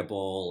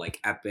relatable, like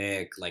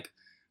epic, like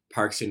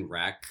Parks and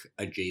Rec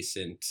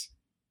adjacent,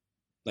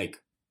 like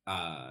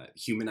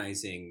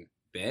humanizing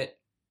bit,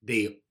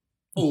 they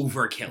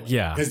overkill it.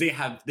 Yeah, because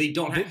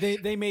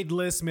they made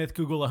Liz Smith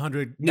Google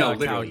 100 no, cow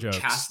literally jokes.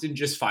 Chasten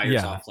just fires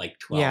Yeah. off like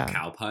 12 Yeah.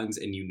 cow puns,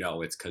 and you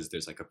know it's because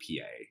there's like a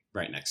PA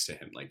right next to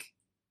him, like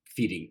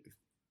feeding.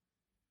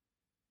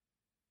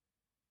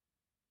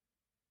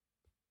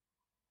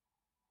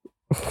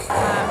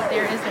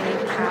 There is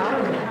a cow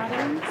in the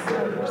audience.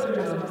 We're dressed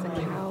as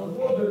a cow.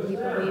 We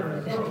believe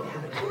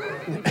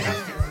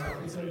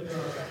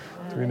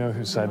Do we know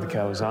whose side the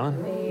cow is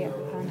on? they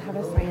have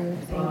a sign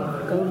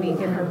saying, "Go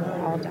vegan or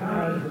we'll all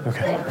die."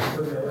 Okay.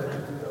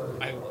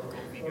 I love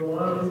vegan.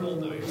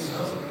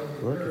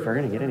 Look, if we're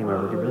gonna get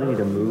anywhere, we really need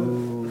to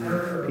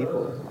move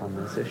people on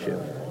this issue.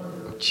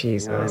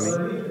 Jesus. You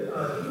know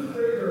what I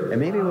mean? And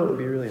maybe what would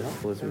be really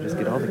helpful is we just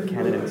get all the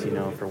candidates,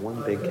 for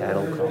one big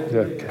cattle call.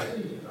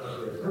 Okay.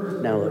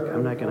 Now look,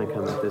 I'm not gonna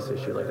come at this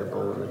issue like a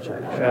bull in the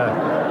china shop.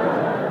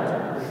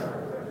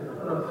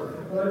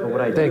 But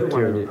what I do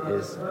want to do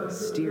is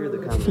steer the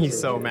conversation. He's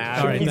so mad.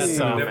 All right, He's that's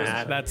so enough.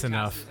 mad. That's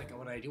enough. Like,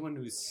 what I do want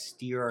to do is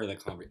steer the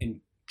conversation,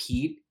 and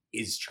Pete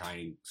is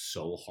trying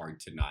so hard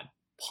to not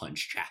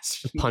punch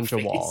Chasten. in the Punch a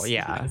wall, face.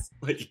 yeah.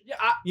 Like,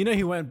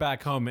 He went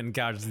back home and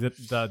gouged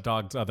the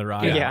dog's other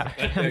eye. Yeah.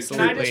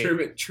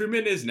 Absolutely.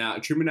 Truman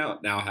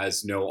now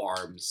has no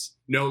arms,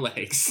 no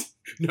legs,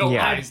 no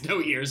Yeah. eyes,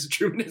 no ears.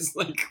 Truman is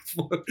like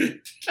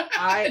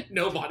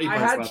no body I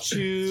parts had left.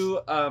 two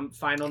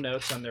final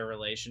notes on their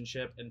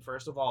relationship, and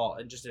first of all,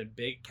 and just in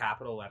big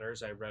capital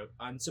letters, I wrote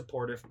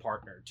unsupportive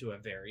partner to a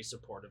very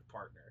supportive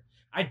partner.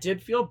 I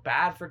did feel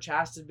bad for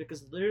Chasten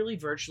because literally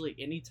virtually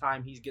any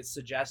time he gets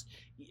suggest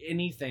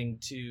anything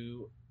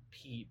to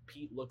Pete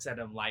looks at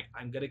him like,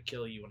 "I'm gonna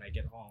kill you when I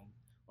get home,"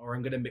 or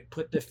 "I'm gonna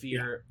put the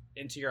fear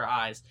into your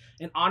eyes."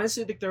 And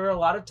honestly, like, there were a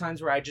lot of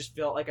times where I just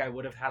felt like I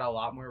would have had a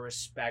lot more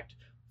respect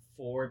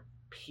for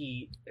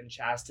Pete and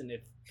Chasten if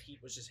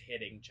Pete was just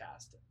hitting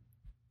Chasten.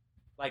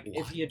 Like,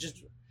 if he had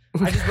just...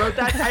 I wrote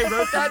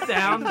that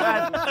down.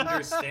 I don't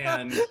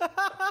understand.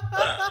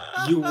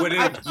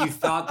 You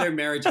thought their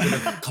marriage would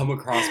have come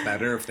across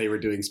better if they were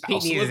doing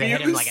spousal Pete needed to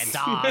hit him like a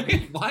dog.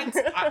 What?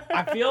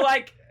 I feel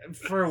like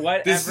for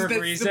whatever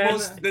reason,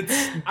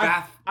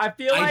 I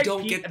feel like I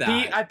don't get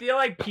that. I feel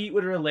like Pete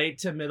would relate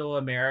to Middle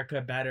America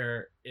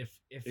better if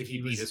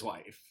he beat his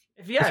wife.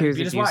 If If he was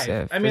beat his wife.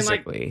 abusive, I mean,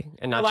 like, physically,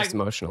 and not like, just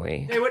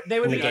emotionally. They would In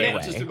a be gay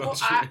well, way. well,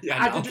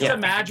 Yeah, I no. could just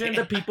imagine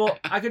the people.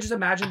 I could just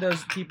imagine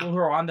those people who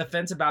are on the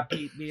fence about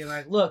Pete being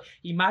like, "Look,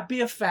 he might be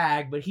a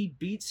fag, but he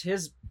beats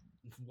his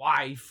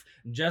wife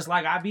just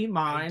like I beat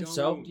mine." I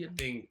don't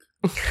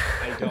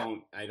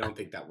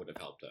think that would have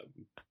helped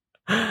him.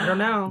 I don't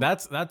know.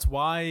 That's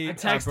why I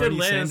texted Bernie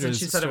Liz and Sanders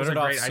she said it was a started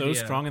off great so idea.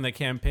 strong in the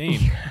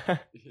campaign.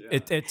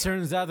 It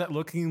turns out that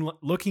looking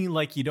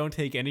like you don't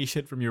take any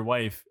shit from your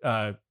wife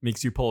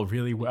makes you poll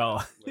really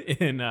well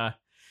in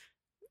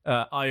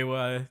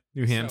Iowa,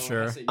 New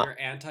Hampshire. So,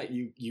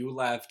 you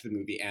left the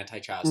movie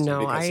anti-Chasten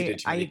No, because you did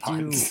too many do.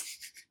 puns.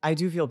 I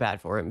do feel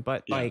bad for him,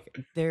 but Yeah.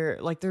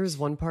 there's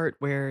one part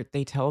where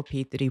they tell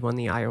Pete that he won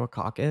the Iowa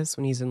caucus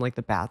when he's in like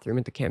the bathroom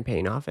at the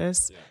campaign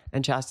office,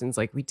 and Chasten's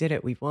like, "We did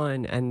it, we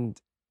won," and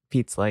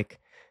Pete's like,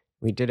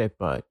 "We did it,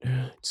 but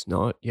it's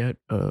not yet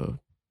a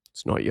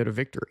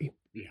victory."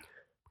 Yeah.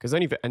 Because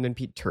then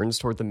Pete turns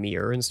toward the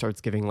mirror and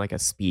starts giving like a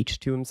speech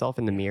to himself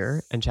in the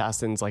mirror, and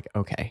Chasten's like,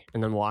 "Okay,"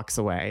 and then walks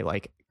away,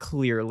 like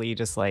clearly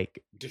just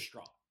like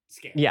Distraught.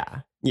 Scared.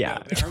 Yeah.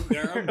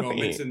 There are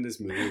moments in this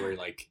movie where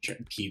like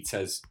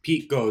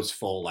Pete goes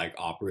full like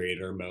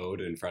operator mode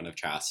in front of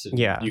Chasten.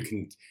 Yeah. You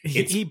can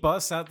He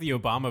busts out the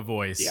Obama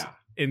voice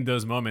in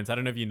those moments. I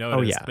don't know if you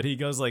noticed, but he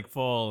goes like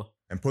full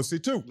and pussy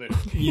too.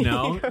 You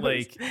know,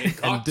 like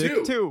and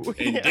dick too.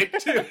 And dick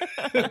too.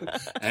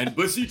 And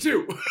pussy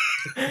too.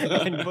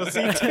 And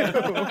pussy too.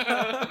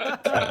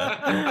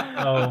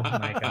 Oh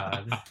my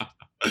god.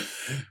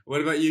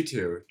 What about you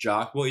two,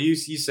 Jock? Well, you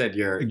said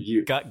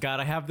you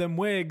gotta have them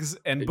wigs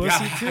and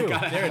pussy too.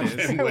 There it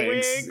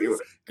is. Wigs.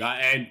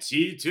 And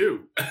T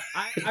too.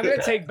 I'm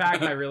gonna take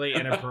back my really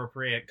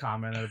inappropriate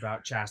comment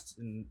about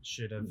Chasten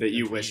should have. That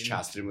you wish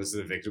Chasten was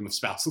the victim of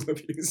spousal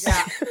abuse.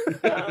 Yeah.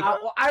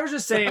 I was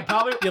just saying,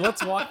 probably. Yeah,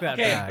 let's walk that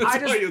back.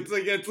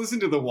 Let's listen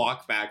to the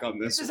walk back on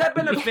this. If this had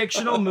been a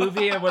fictional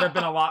movie, it would have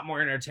been a lot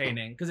more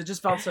entertaining because it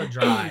just felt so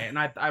dry, and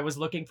I was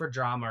looking for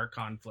drama or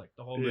conflict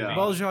the whole movie.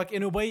 Well, Jacques,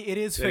 in a way, it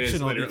is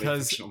fictional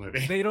because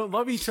they don't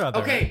love each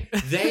other. Okay,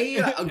 Pete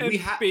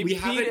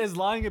is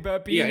lying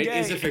about being gay. Yeah,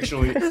 it is a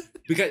fictional movie.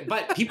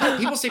 But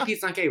people say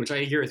Pete's not gay, which I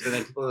agree with, but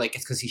then people are like,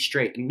 it's because he's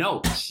straight. No,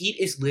 Pete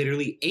is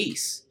literally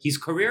ace. He's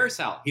career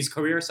cell.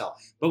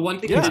 But one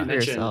thing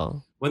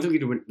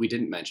we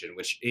didn't mention,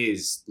 which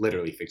is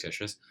literally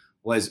fictitious,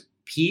 was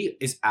Pete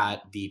is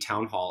at the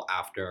town hall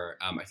after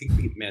I think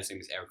the man's name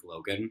is Eric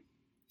Logan,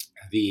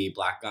 the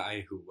black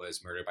guy who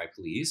was murdered by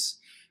police.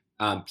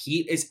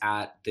 Pete is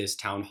at this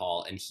town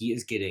hall and he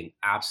is getting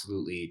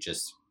absolutely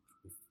just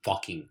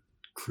fucking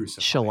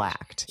crucified.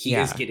 Shellacked. He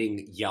is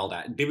getting yelled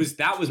at.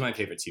 That was my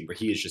favorite scene where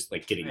he is just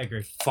like getting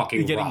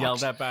fucking getting rocked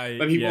yelled at by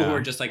people who are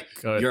just like,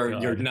 Good you're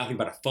God. nothing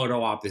but a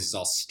photo op. This is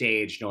all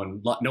staged. No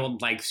one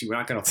likes you. We're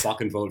not gonna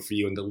fucking vote for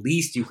you. And the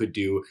least you could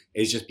do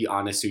is just be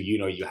honest, so you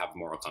know you have a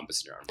moral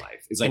compass in your own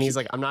life. It's like and he's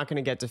like, I'm not going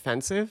to get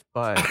defensive,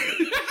 but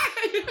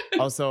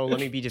also let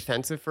me be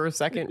defensive for a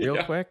second,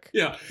 real quick.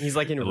 Yeah, he's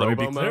like in Let me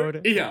be robo clear.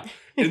 mode. Yeah,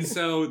 and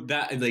so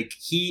that like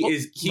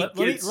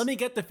let me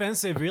get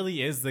defensive.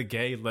 Really, is the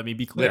gay? Let me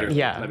be clear. Literally,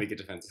 Yeah. let me get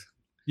defensive.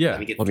 Yeah, Let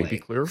me get Let me be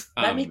flayed. clear.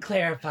 Let me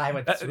clarify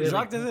what's really.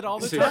 Jacques does it all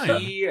the So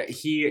time.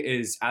 he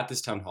is at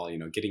this town hall,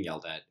 getting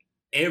yelled at.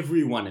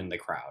 Everyone in the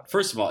crowd.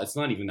 First of all, it's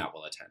not even that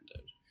well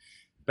attended,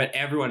 but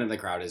everyone in the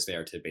crowd is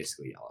there to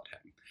basically yell at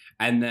him.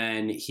 And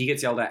then he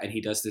gets yelled at, and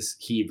he does this.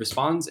 He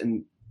responds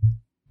in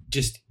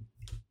just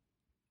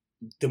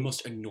the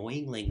most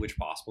annoying language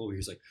possible, where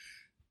he's like,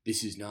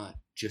 "This is not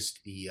just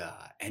the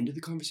end of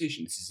the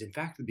conversation. This is, in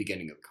fact, the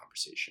beginning of the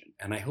conversation.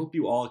 And I hope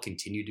you all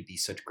continue to be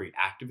such great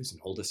activists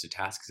and hold us to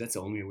task, because that's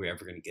the only way we're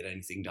ever going to get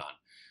anything done."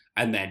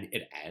 And then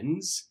it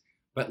ends.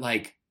 But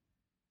like,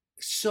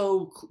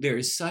 there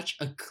is such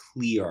a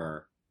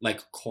clear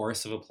like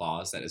chorus of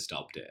applause that is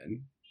dubbed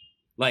in.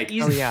 Like,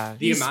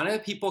 the amount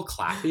of people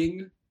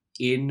clapping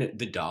in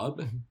the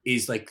dub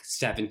is like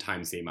 7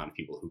 times the amount of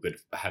people who could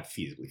have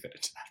feasibly fit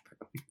into that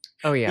room.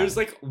 Oh yeah. There's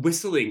like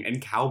whistling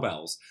and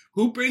cowbells.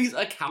 Who brings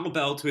a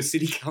cowbell to a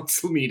city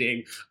council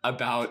meeting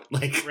about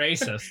like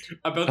racist?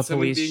 About A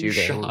someone police being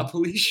shooting. shot, a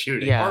police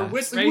shooting, Yeah. or who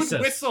would Racist.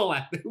 whistle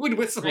at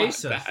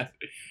that?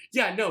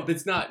 Yeah, no,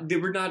 that's not. There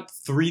were not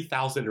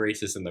 3,000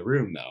 racists in the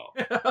room though.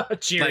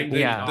 Cheering. Like,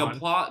 me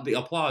on. the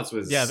applause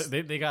was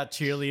They got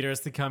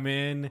cheerleaders to come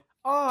in.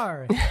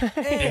 R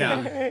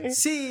Yeah.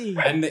 C.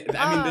 And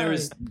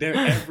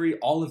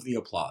all of the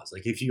applause.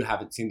 Like, if you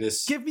haven't seen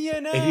this, Give me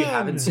an if you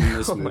haven't seen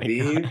this Oh my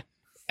movie, God.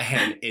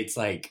 and it's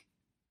like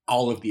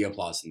all of the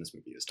applause in this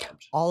movie is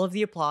dubbed. All of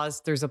the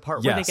applause. There's a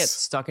part where they get Yes.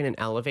 stuck in an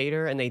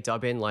elevator and they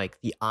dub in like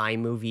the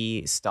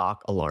iMovie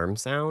stock alarm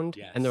sound.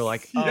 Yes. And they're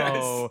like,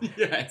 oh,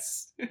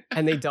 yes.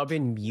 and they dub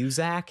in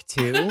Muzak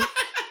too.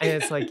 And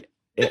it's like,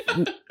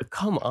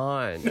 come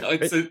on. No,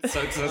 it's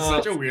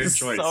such a weird It's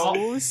choice.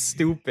 So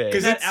stupid.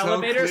 'Cause That it's so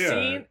elevator clear.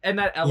 scene and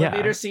that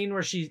elevator scene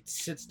where she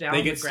sits down They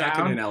on the get stuck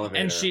ground in an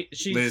elevator.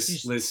 and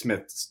Liz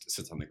Smith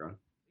sits on the ground.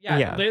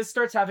 yeah, Liz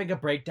starts having a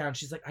breakdown.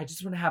 She's like, I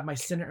just want to have my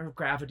center of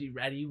gravity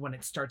ready when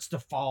it starts to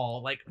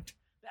fall. Like, the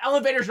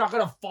elevator's not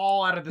going to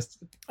fall out of this.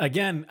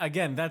 Again,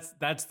 that's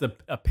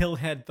a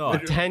pillhead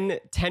thought.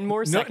 10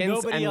 more seconds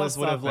nobody and else Liz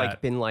would have thought like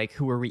that. been like,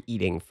 who are we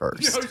eating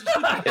first?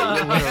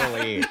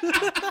 Literally. Literally.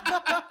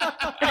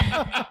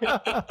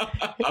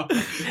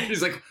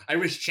 She's like, I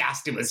wish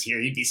Shasta was here.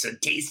 He'd be so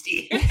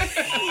tasty.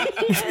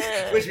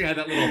 Wish we had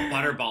that little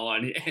butterball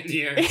on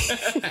here.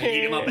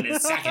 Eat him up in a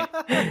second.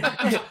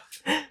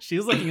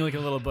 She's looking like a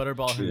little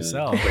butterball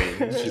herself.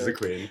 Queen. She's a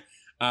queen.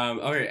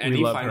 Okay, any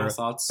love final her.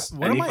 thoughts?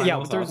 One of my One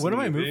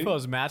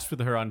Mufos matched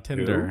with her on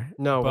Tinder.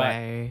 No but-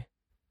 way.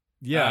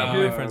 Yeah,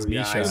 my friend's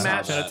yeah, Misha. I saw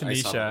Shout that. out to I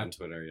saw that Misha. on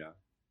Twitter,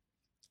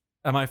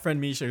 yeah. My friend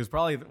Misha, who's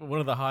probably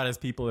one of the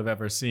hottest people I've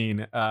ever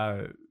seen,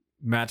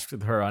 matched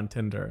with her on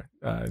Tinder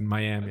in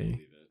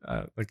Miami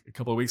like a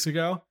couple of weeks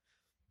ago,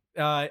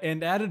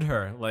 and added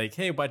her like,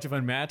 "Hey, why'd you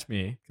unmatch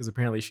me?" Because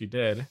apparently she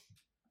did.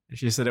 And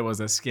she said it was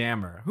a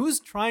scammer. Who's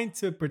trying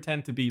to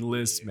pretend to be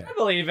Liz Smith? I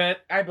believe it.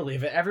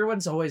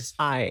 Everyone's always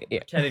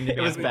pretending to be. It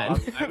was Ben.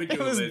 I would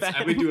do It was Ben.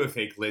 I would do a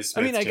fake Liz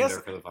Smith I mean, I Tinder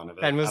guess for the fun of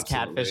it. Ben was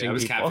Absolutely. catfishing I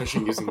was people.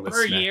 catfishing using Liz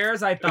For Smith.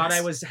 years, I thought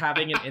I was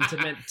having an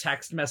intimate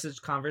text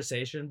message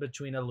conversation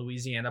between a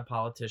Louisiana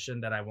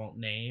politician that I won't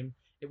name.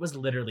 It was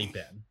literally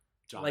Ben.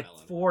 John Like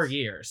Ellen. 4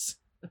 years.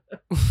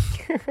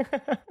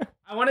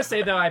 I want to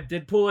say though, I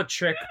did pull a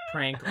trick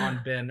prank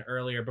on Ben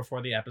earlier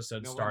before the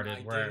episode started.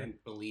 I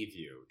didn't believe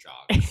you,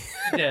 Jog.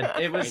 I did.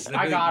 It was.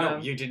 I got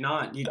him. You did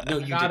not. You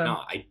did got him.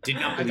 not. I did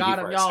not I believe got you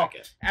him, for a y'all.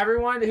 second.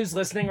 Everyone who's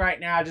listening right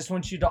now, I just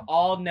want you to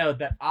all know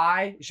that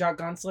I, Jacques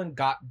Gonsolin,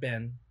 got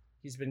Ben.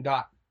 He's been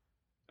got.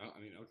 Oh, I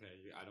mean, okay.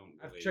 I don't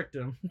really... I've tricked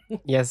him.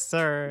 Yes,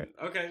 sir.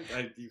 Okay,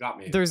 you got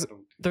me.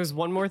 There's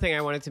one more thing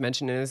I wanted to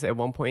mention is at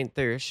one point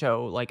they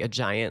show like a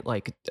giant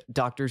like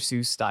Dr.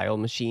 Seuss style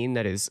machine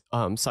that is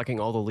sucking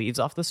all the leaves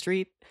off the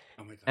street.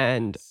 Oh my god.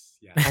 And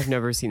Yeah. I've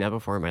never seen that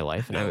before in my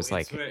life, and I No, was it's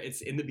like, where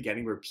it's in the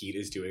beginning where Pete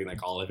is doing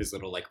like all of his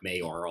little like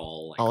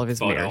mayoral, like, all of his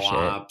photo mayor shit,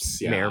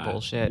 ops. mayor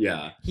bullshit.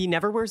 Yeah. He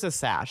never wears a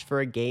sash for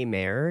a gay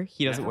mayor.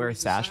 He doesn't Never wear a wears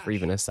a sash for sash.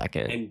 even a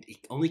second. And he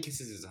only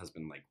kisses his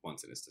husband like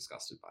once and is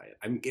disgusted by it.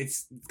 I mean,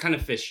 it's kind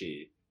of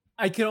fishy.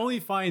 I can only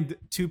find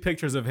 2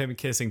 pictures of him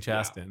kissing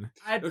Chastin.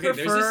 I'd Okay, there's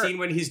a prefer. scene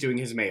when he's doing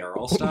his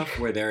mayoral stuff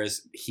where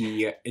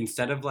he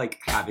instead of like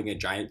having a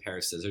giant pair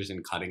of scissors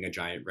and cutting a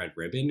giant red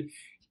ribbon,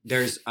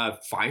 there's a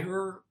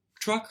fire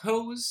truck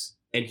hose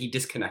and he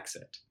disconnects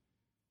it.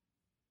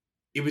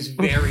 It was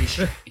very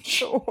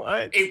strange.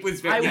 What? It was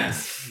very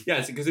yes,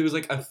 because it was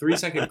like a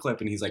 3-second clip,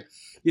 and he's like,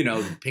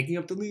 picking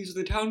up the leaves of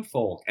the town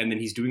folk, and then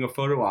he's doing a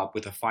photo op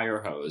with a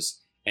fire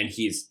hose, and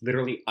he's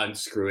literally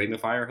unscrewing the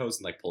fire hose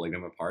and like pulling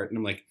them apart. And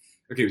I'm like,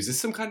 okay, was this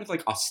some kind of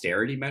like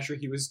austerity measure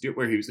he was doing?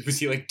 Where was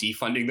he like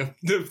defunding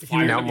the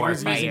fire? No more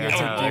fire.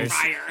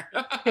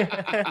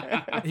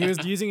 He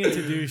was using it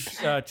to do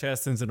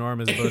Cheston's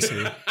enormous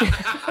pussy.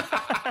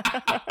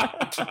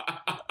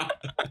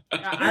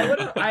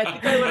 I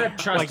think I would have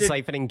trusted.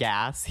 Like siphoning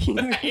gas. I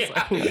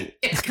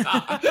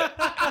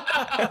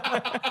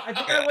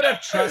think I would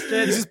have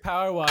trusted. He's just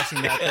power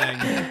washing that thing.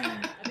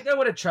 I think I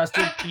would have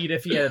trusted Pete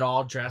if he had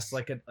all dressed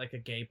like a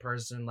gay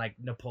person, like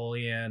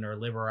Napoleon or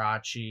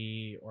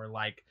Liberace or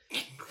like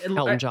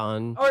Elton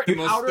John or the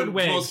powdered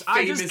wigs. most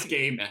famous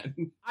gay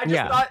man.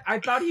 I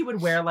thought he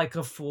would wear like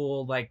a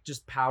full like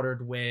just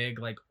powdered wig,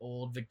 like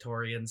old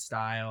Victorian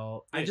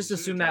style. I just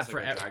assumed that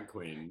for like a drag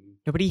queen.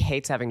 Nobody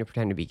hates having to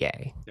pretend to be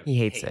gay. No, he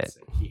hates it.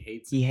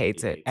 He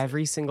hates it.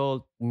 Every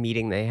single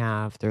meeting they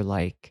have, they're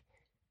like,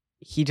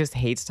 he just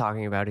hates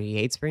talking about it. He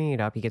hates bringing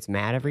it up. He gets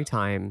mad every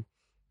time.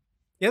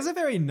 He has a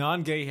very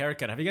non-gay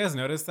haircut. Have you guys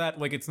noticed that?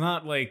 Like, it's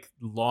not like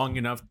long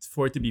enough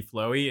for it to be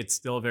flowy. It's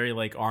still very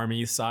like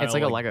army style. It's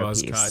like a Lego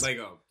buzz piece. cut. Like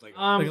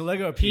a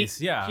Lego piece.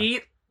 Yeah.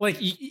 Pete, like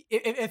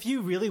if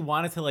you really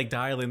wanted to like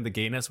dial in the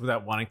gayness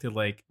without wanting to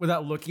like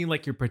without looking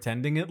like you're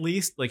pretending, at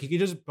least like you could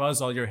just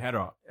buzz all your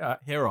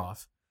hair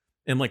off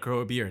and like grow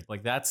a beard.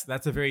 Like that's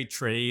a very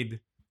trade.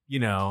 You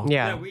know,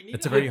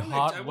 it's a very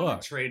hot look. I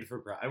want trade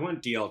for I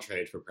want DL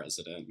trade for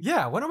president.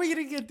 Yeah, when are we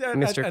gonna get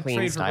Mr. Clean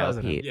trade style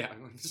for president? Pete? Yeah,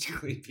 I want Mr.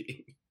 Clean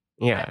Pete.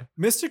 Yeah,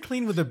 Mr.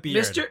 Clean with a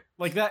beard. Mr.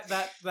 Like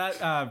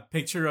that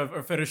picture of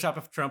or Photoshop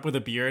of Trump with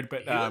a beard,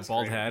 but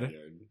bald head.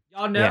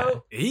 Y'all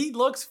know he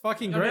looks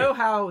fucking great. You know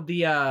how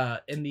the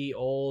in the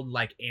old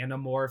like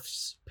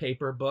Animorphs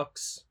paper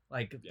books,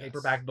 like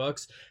paperback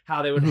books,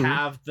 how they would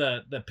have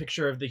the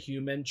picture of the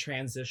human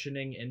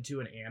transitioning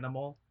into an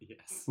animal?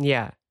 Yes.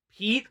 Yeah.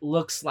 Pete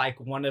looks like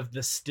one of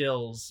the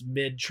stills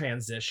mid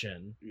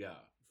transition. Yeah.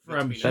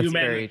 From That's human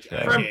very true.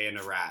 from and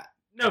a rat.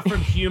 No,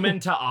 from human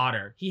to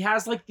otter. He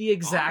has like the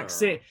exact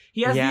same.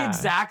 He has the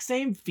exact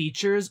same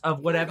features of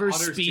whatever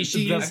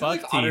species. The buck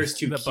teeth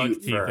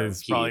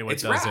is probably what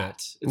does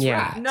it. It's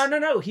rat.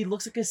 No. He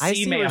looks like a sea I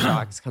see mammal. where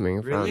Jacques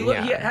coming from.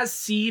 He has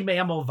sea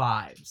mammal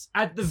vibes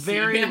at the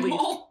very least.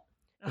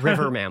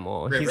 River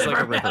mammal. He's like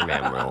a river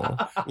mammal.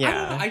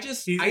 Yeah. I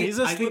think I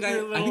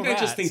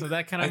just think so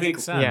that kind of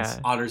makes sense.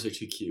 sense. Otters are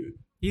too cute.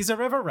 He's a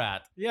river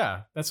rat.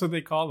 Yeah, that's what they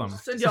call them.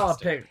 Send y'all a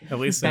pic. At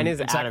least Ben in is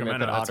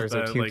adamant that otters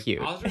are too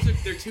cute.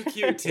 They're too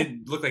cute to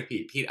look like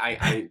Pete. Pete,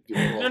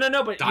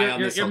 No, but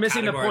you're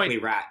missing the point.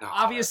 Rat,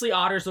 obviously,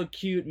 otters look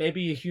cute.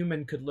 Maybe a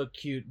human could look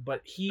cute,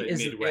 but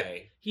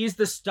midway. He's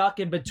the stuck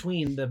in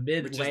between the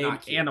midway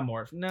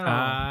animorph. No,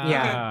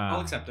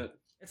 I'll accept it.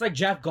 It's like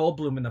Jeff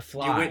Goldblum in The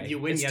Fly. You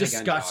win it's yet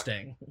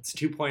disgusting. Again, it's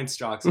 2 points,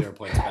 Jock, 0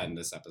 points, Ben.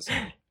 This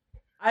episode.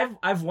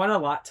 I've won a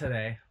lot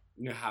today.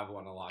 You have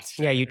won a lot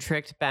today. Yeah, you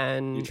tricked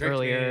Ben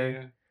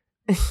earlier.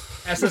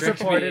 Essa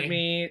supported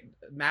me.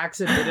 Max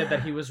admitted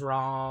that he was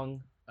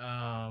wrong.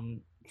 Shut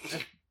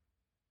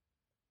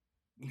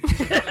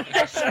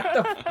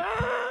the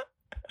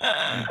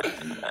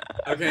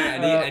Okay,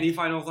 any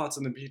final thoughts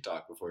on the Pete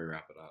talk before we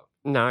wrap it up?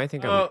 No, I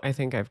think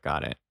I've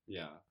got it.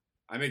 Yeah.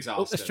 I'm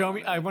exhausted. Show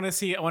me. I want to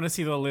see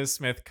the Liz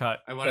Smith cut.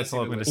 I want to see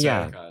the Liz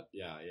Smith cut.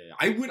 Yeah.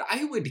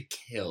 I would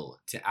kill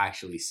to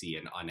actually see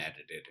an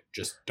unedited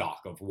just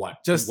doc of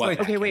what. Just what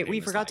like okay, wait.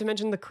 We forgot to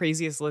mention the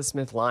craziest Liz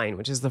Smith line,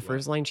 which is the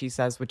first line she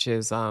says, which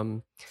is,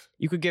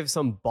 "You could give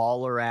some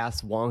baller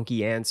ass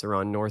wonky answer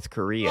on North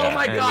Korea, oh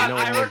my God, no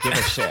one would give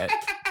a shit."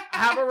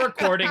 I have a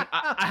recording.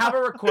 I have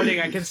a recording.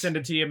 I can send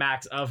it to you,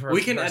 Max. Of her.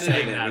 We can edit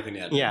it. We can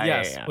edit.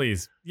 Yes,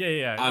 please.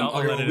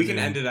 Yeah. We can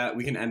end it.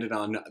 We can end it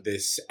on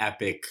this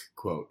epic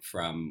quote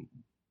from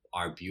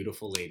our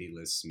beautiful lady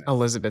Liz Smith.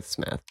 Elizabeth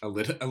Smith.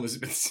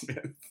 Elizabeth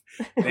Smith.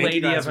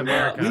 Lady of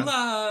America. We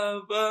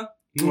love.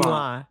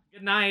 Mwah.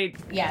 Good night.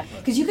 Yeah,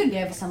 because you could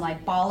give some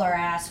like baller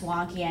ass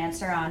wonky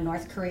answer on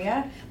North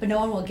Korea, but no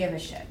one will give a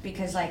shit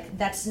because like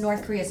that's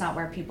North Korea is not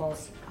where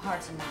people's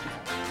hearts and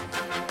minds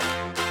are.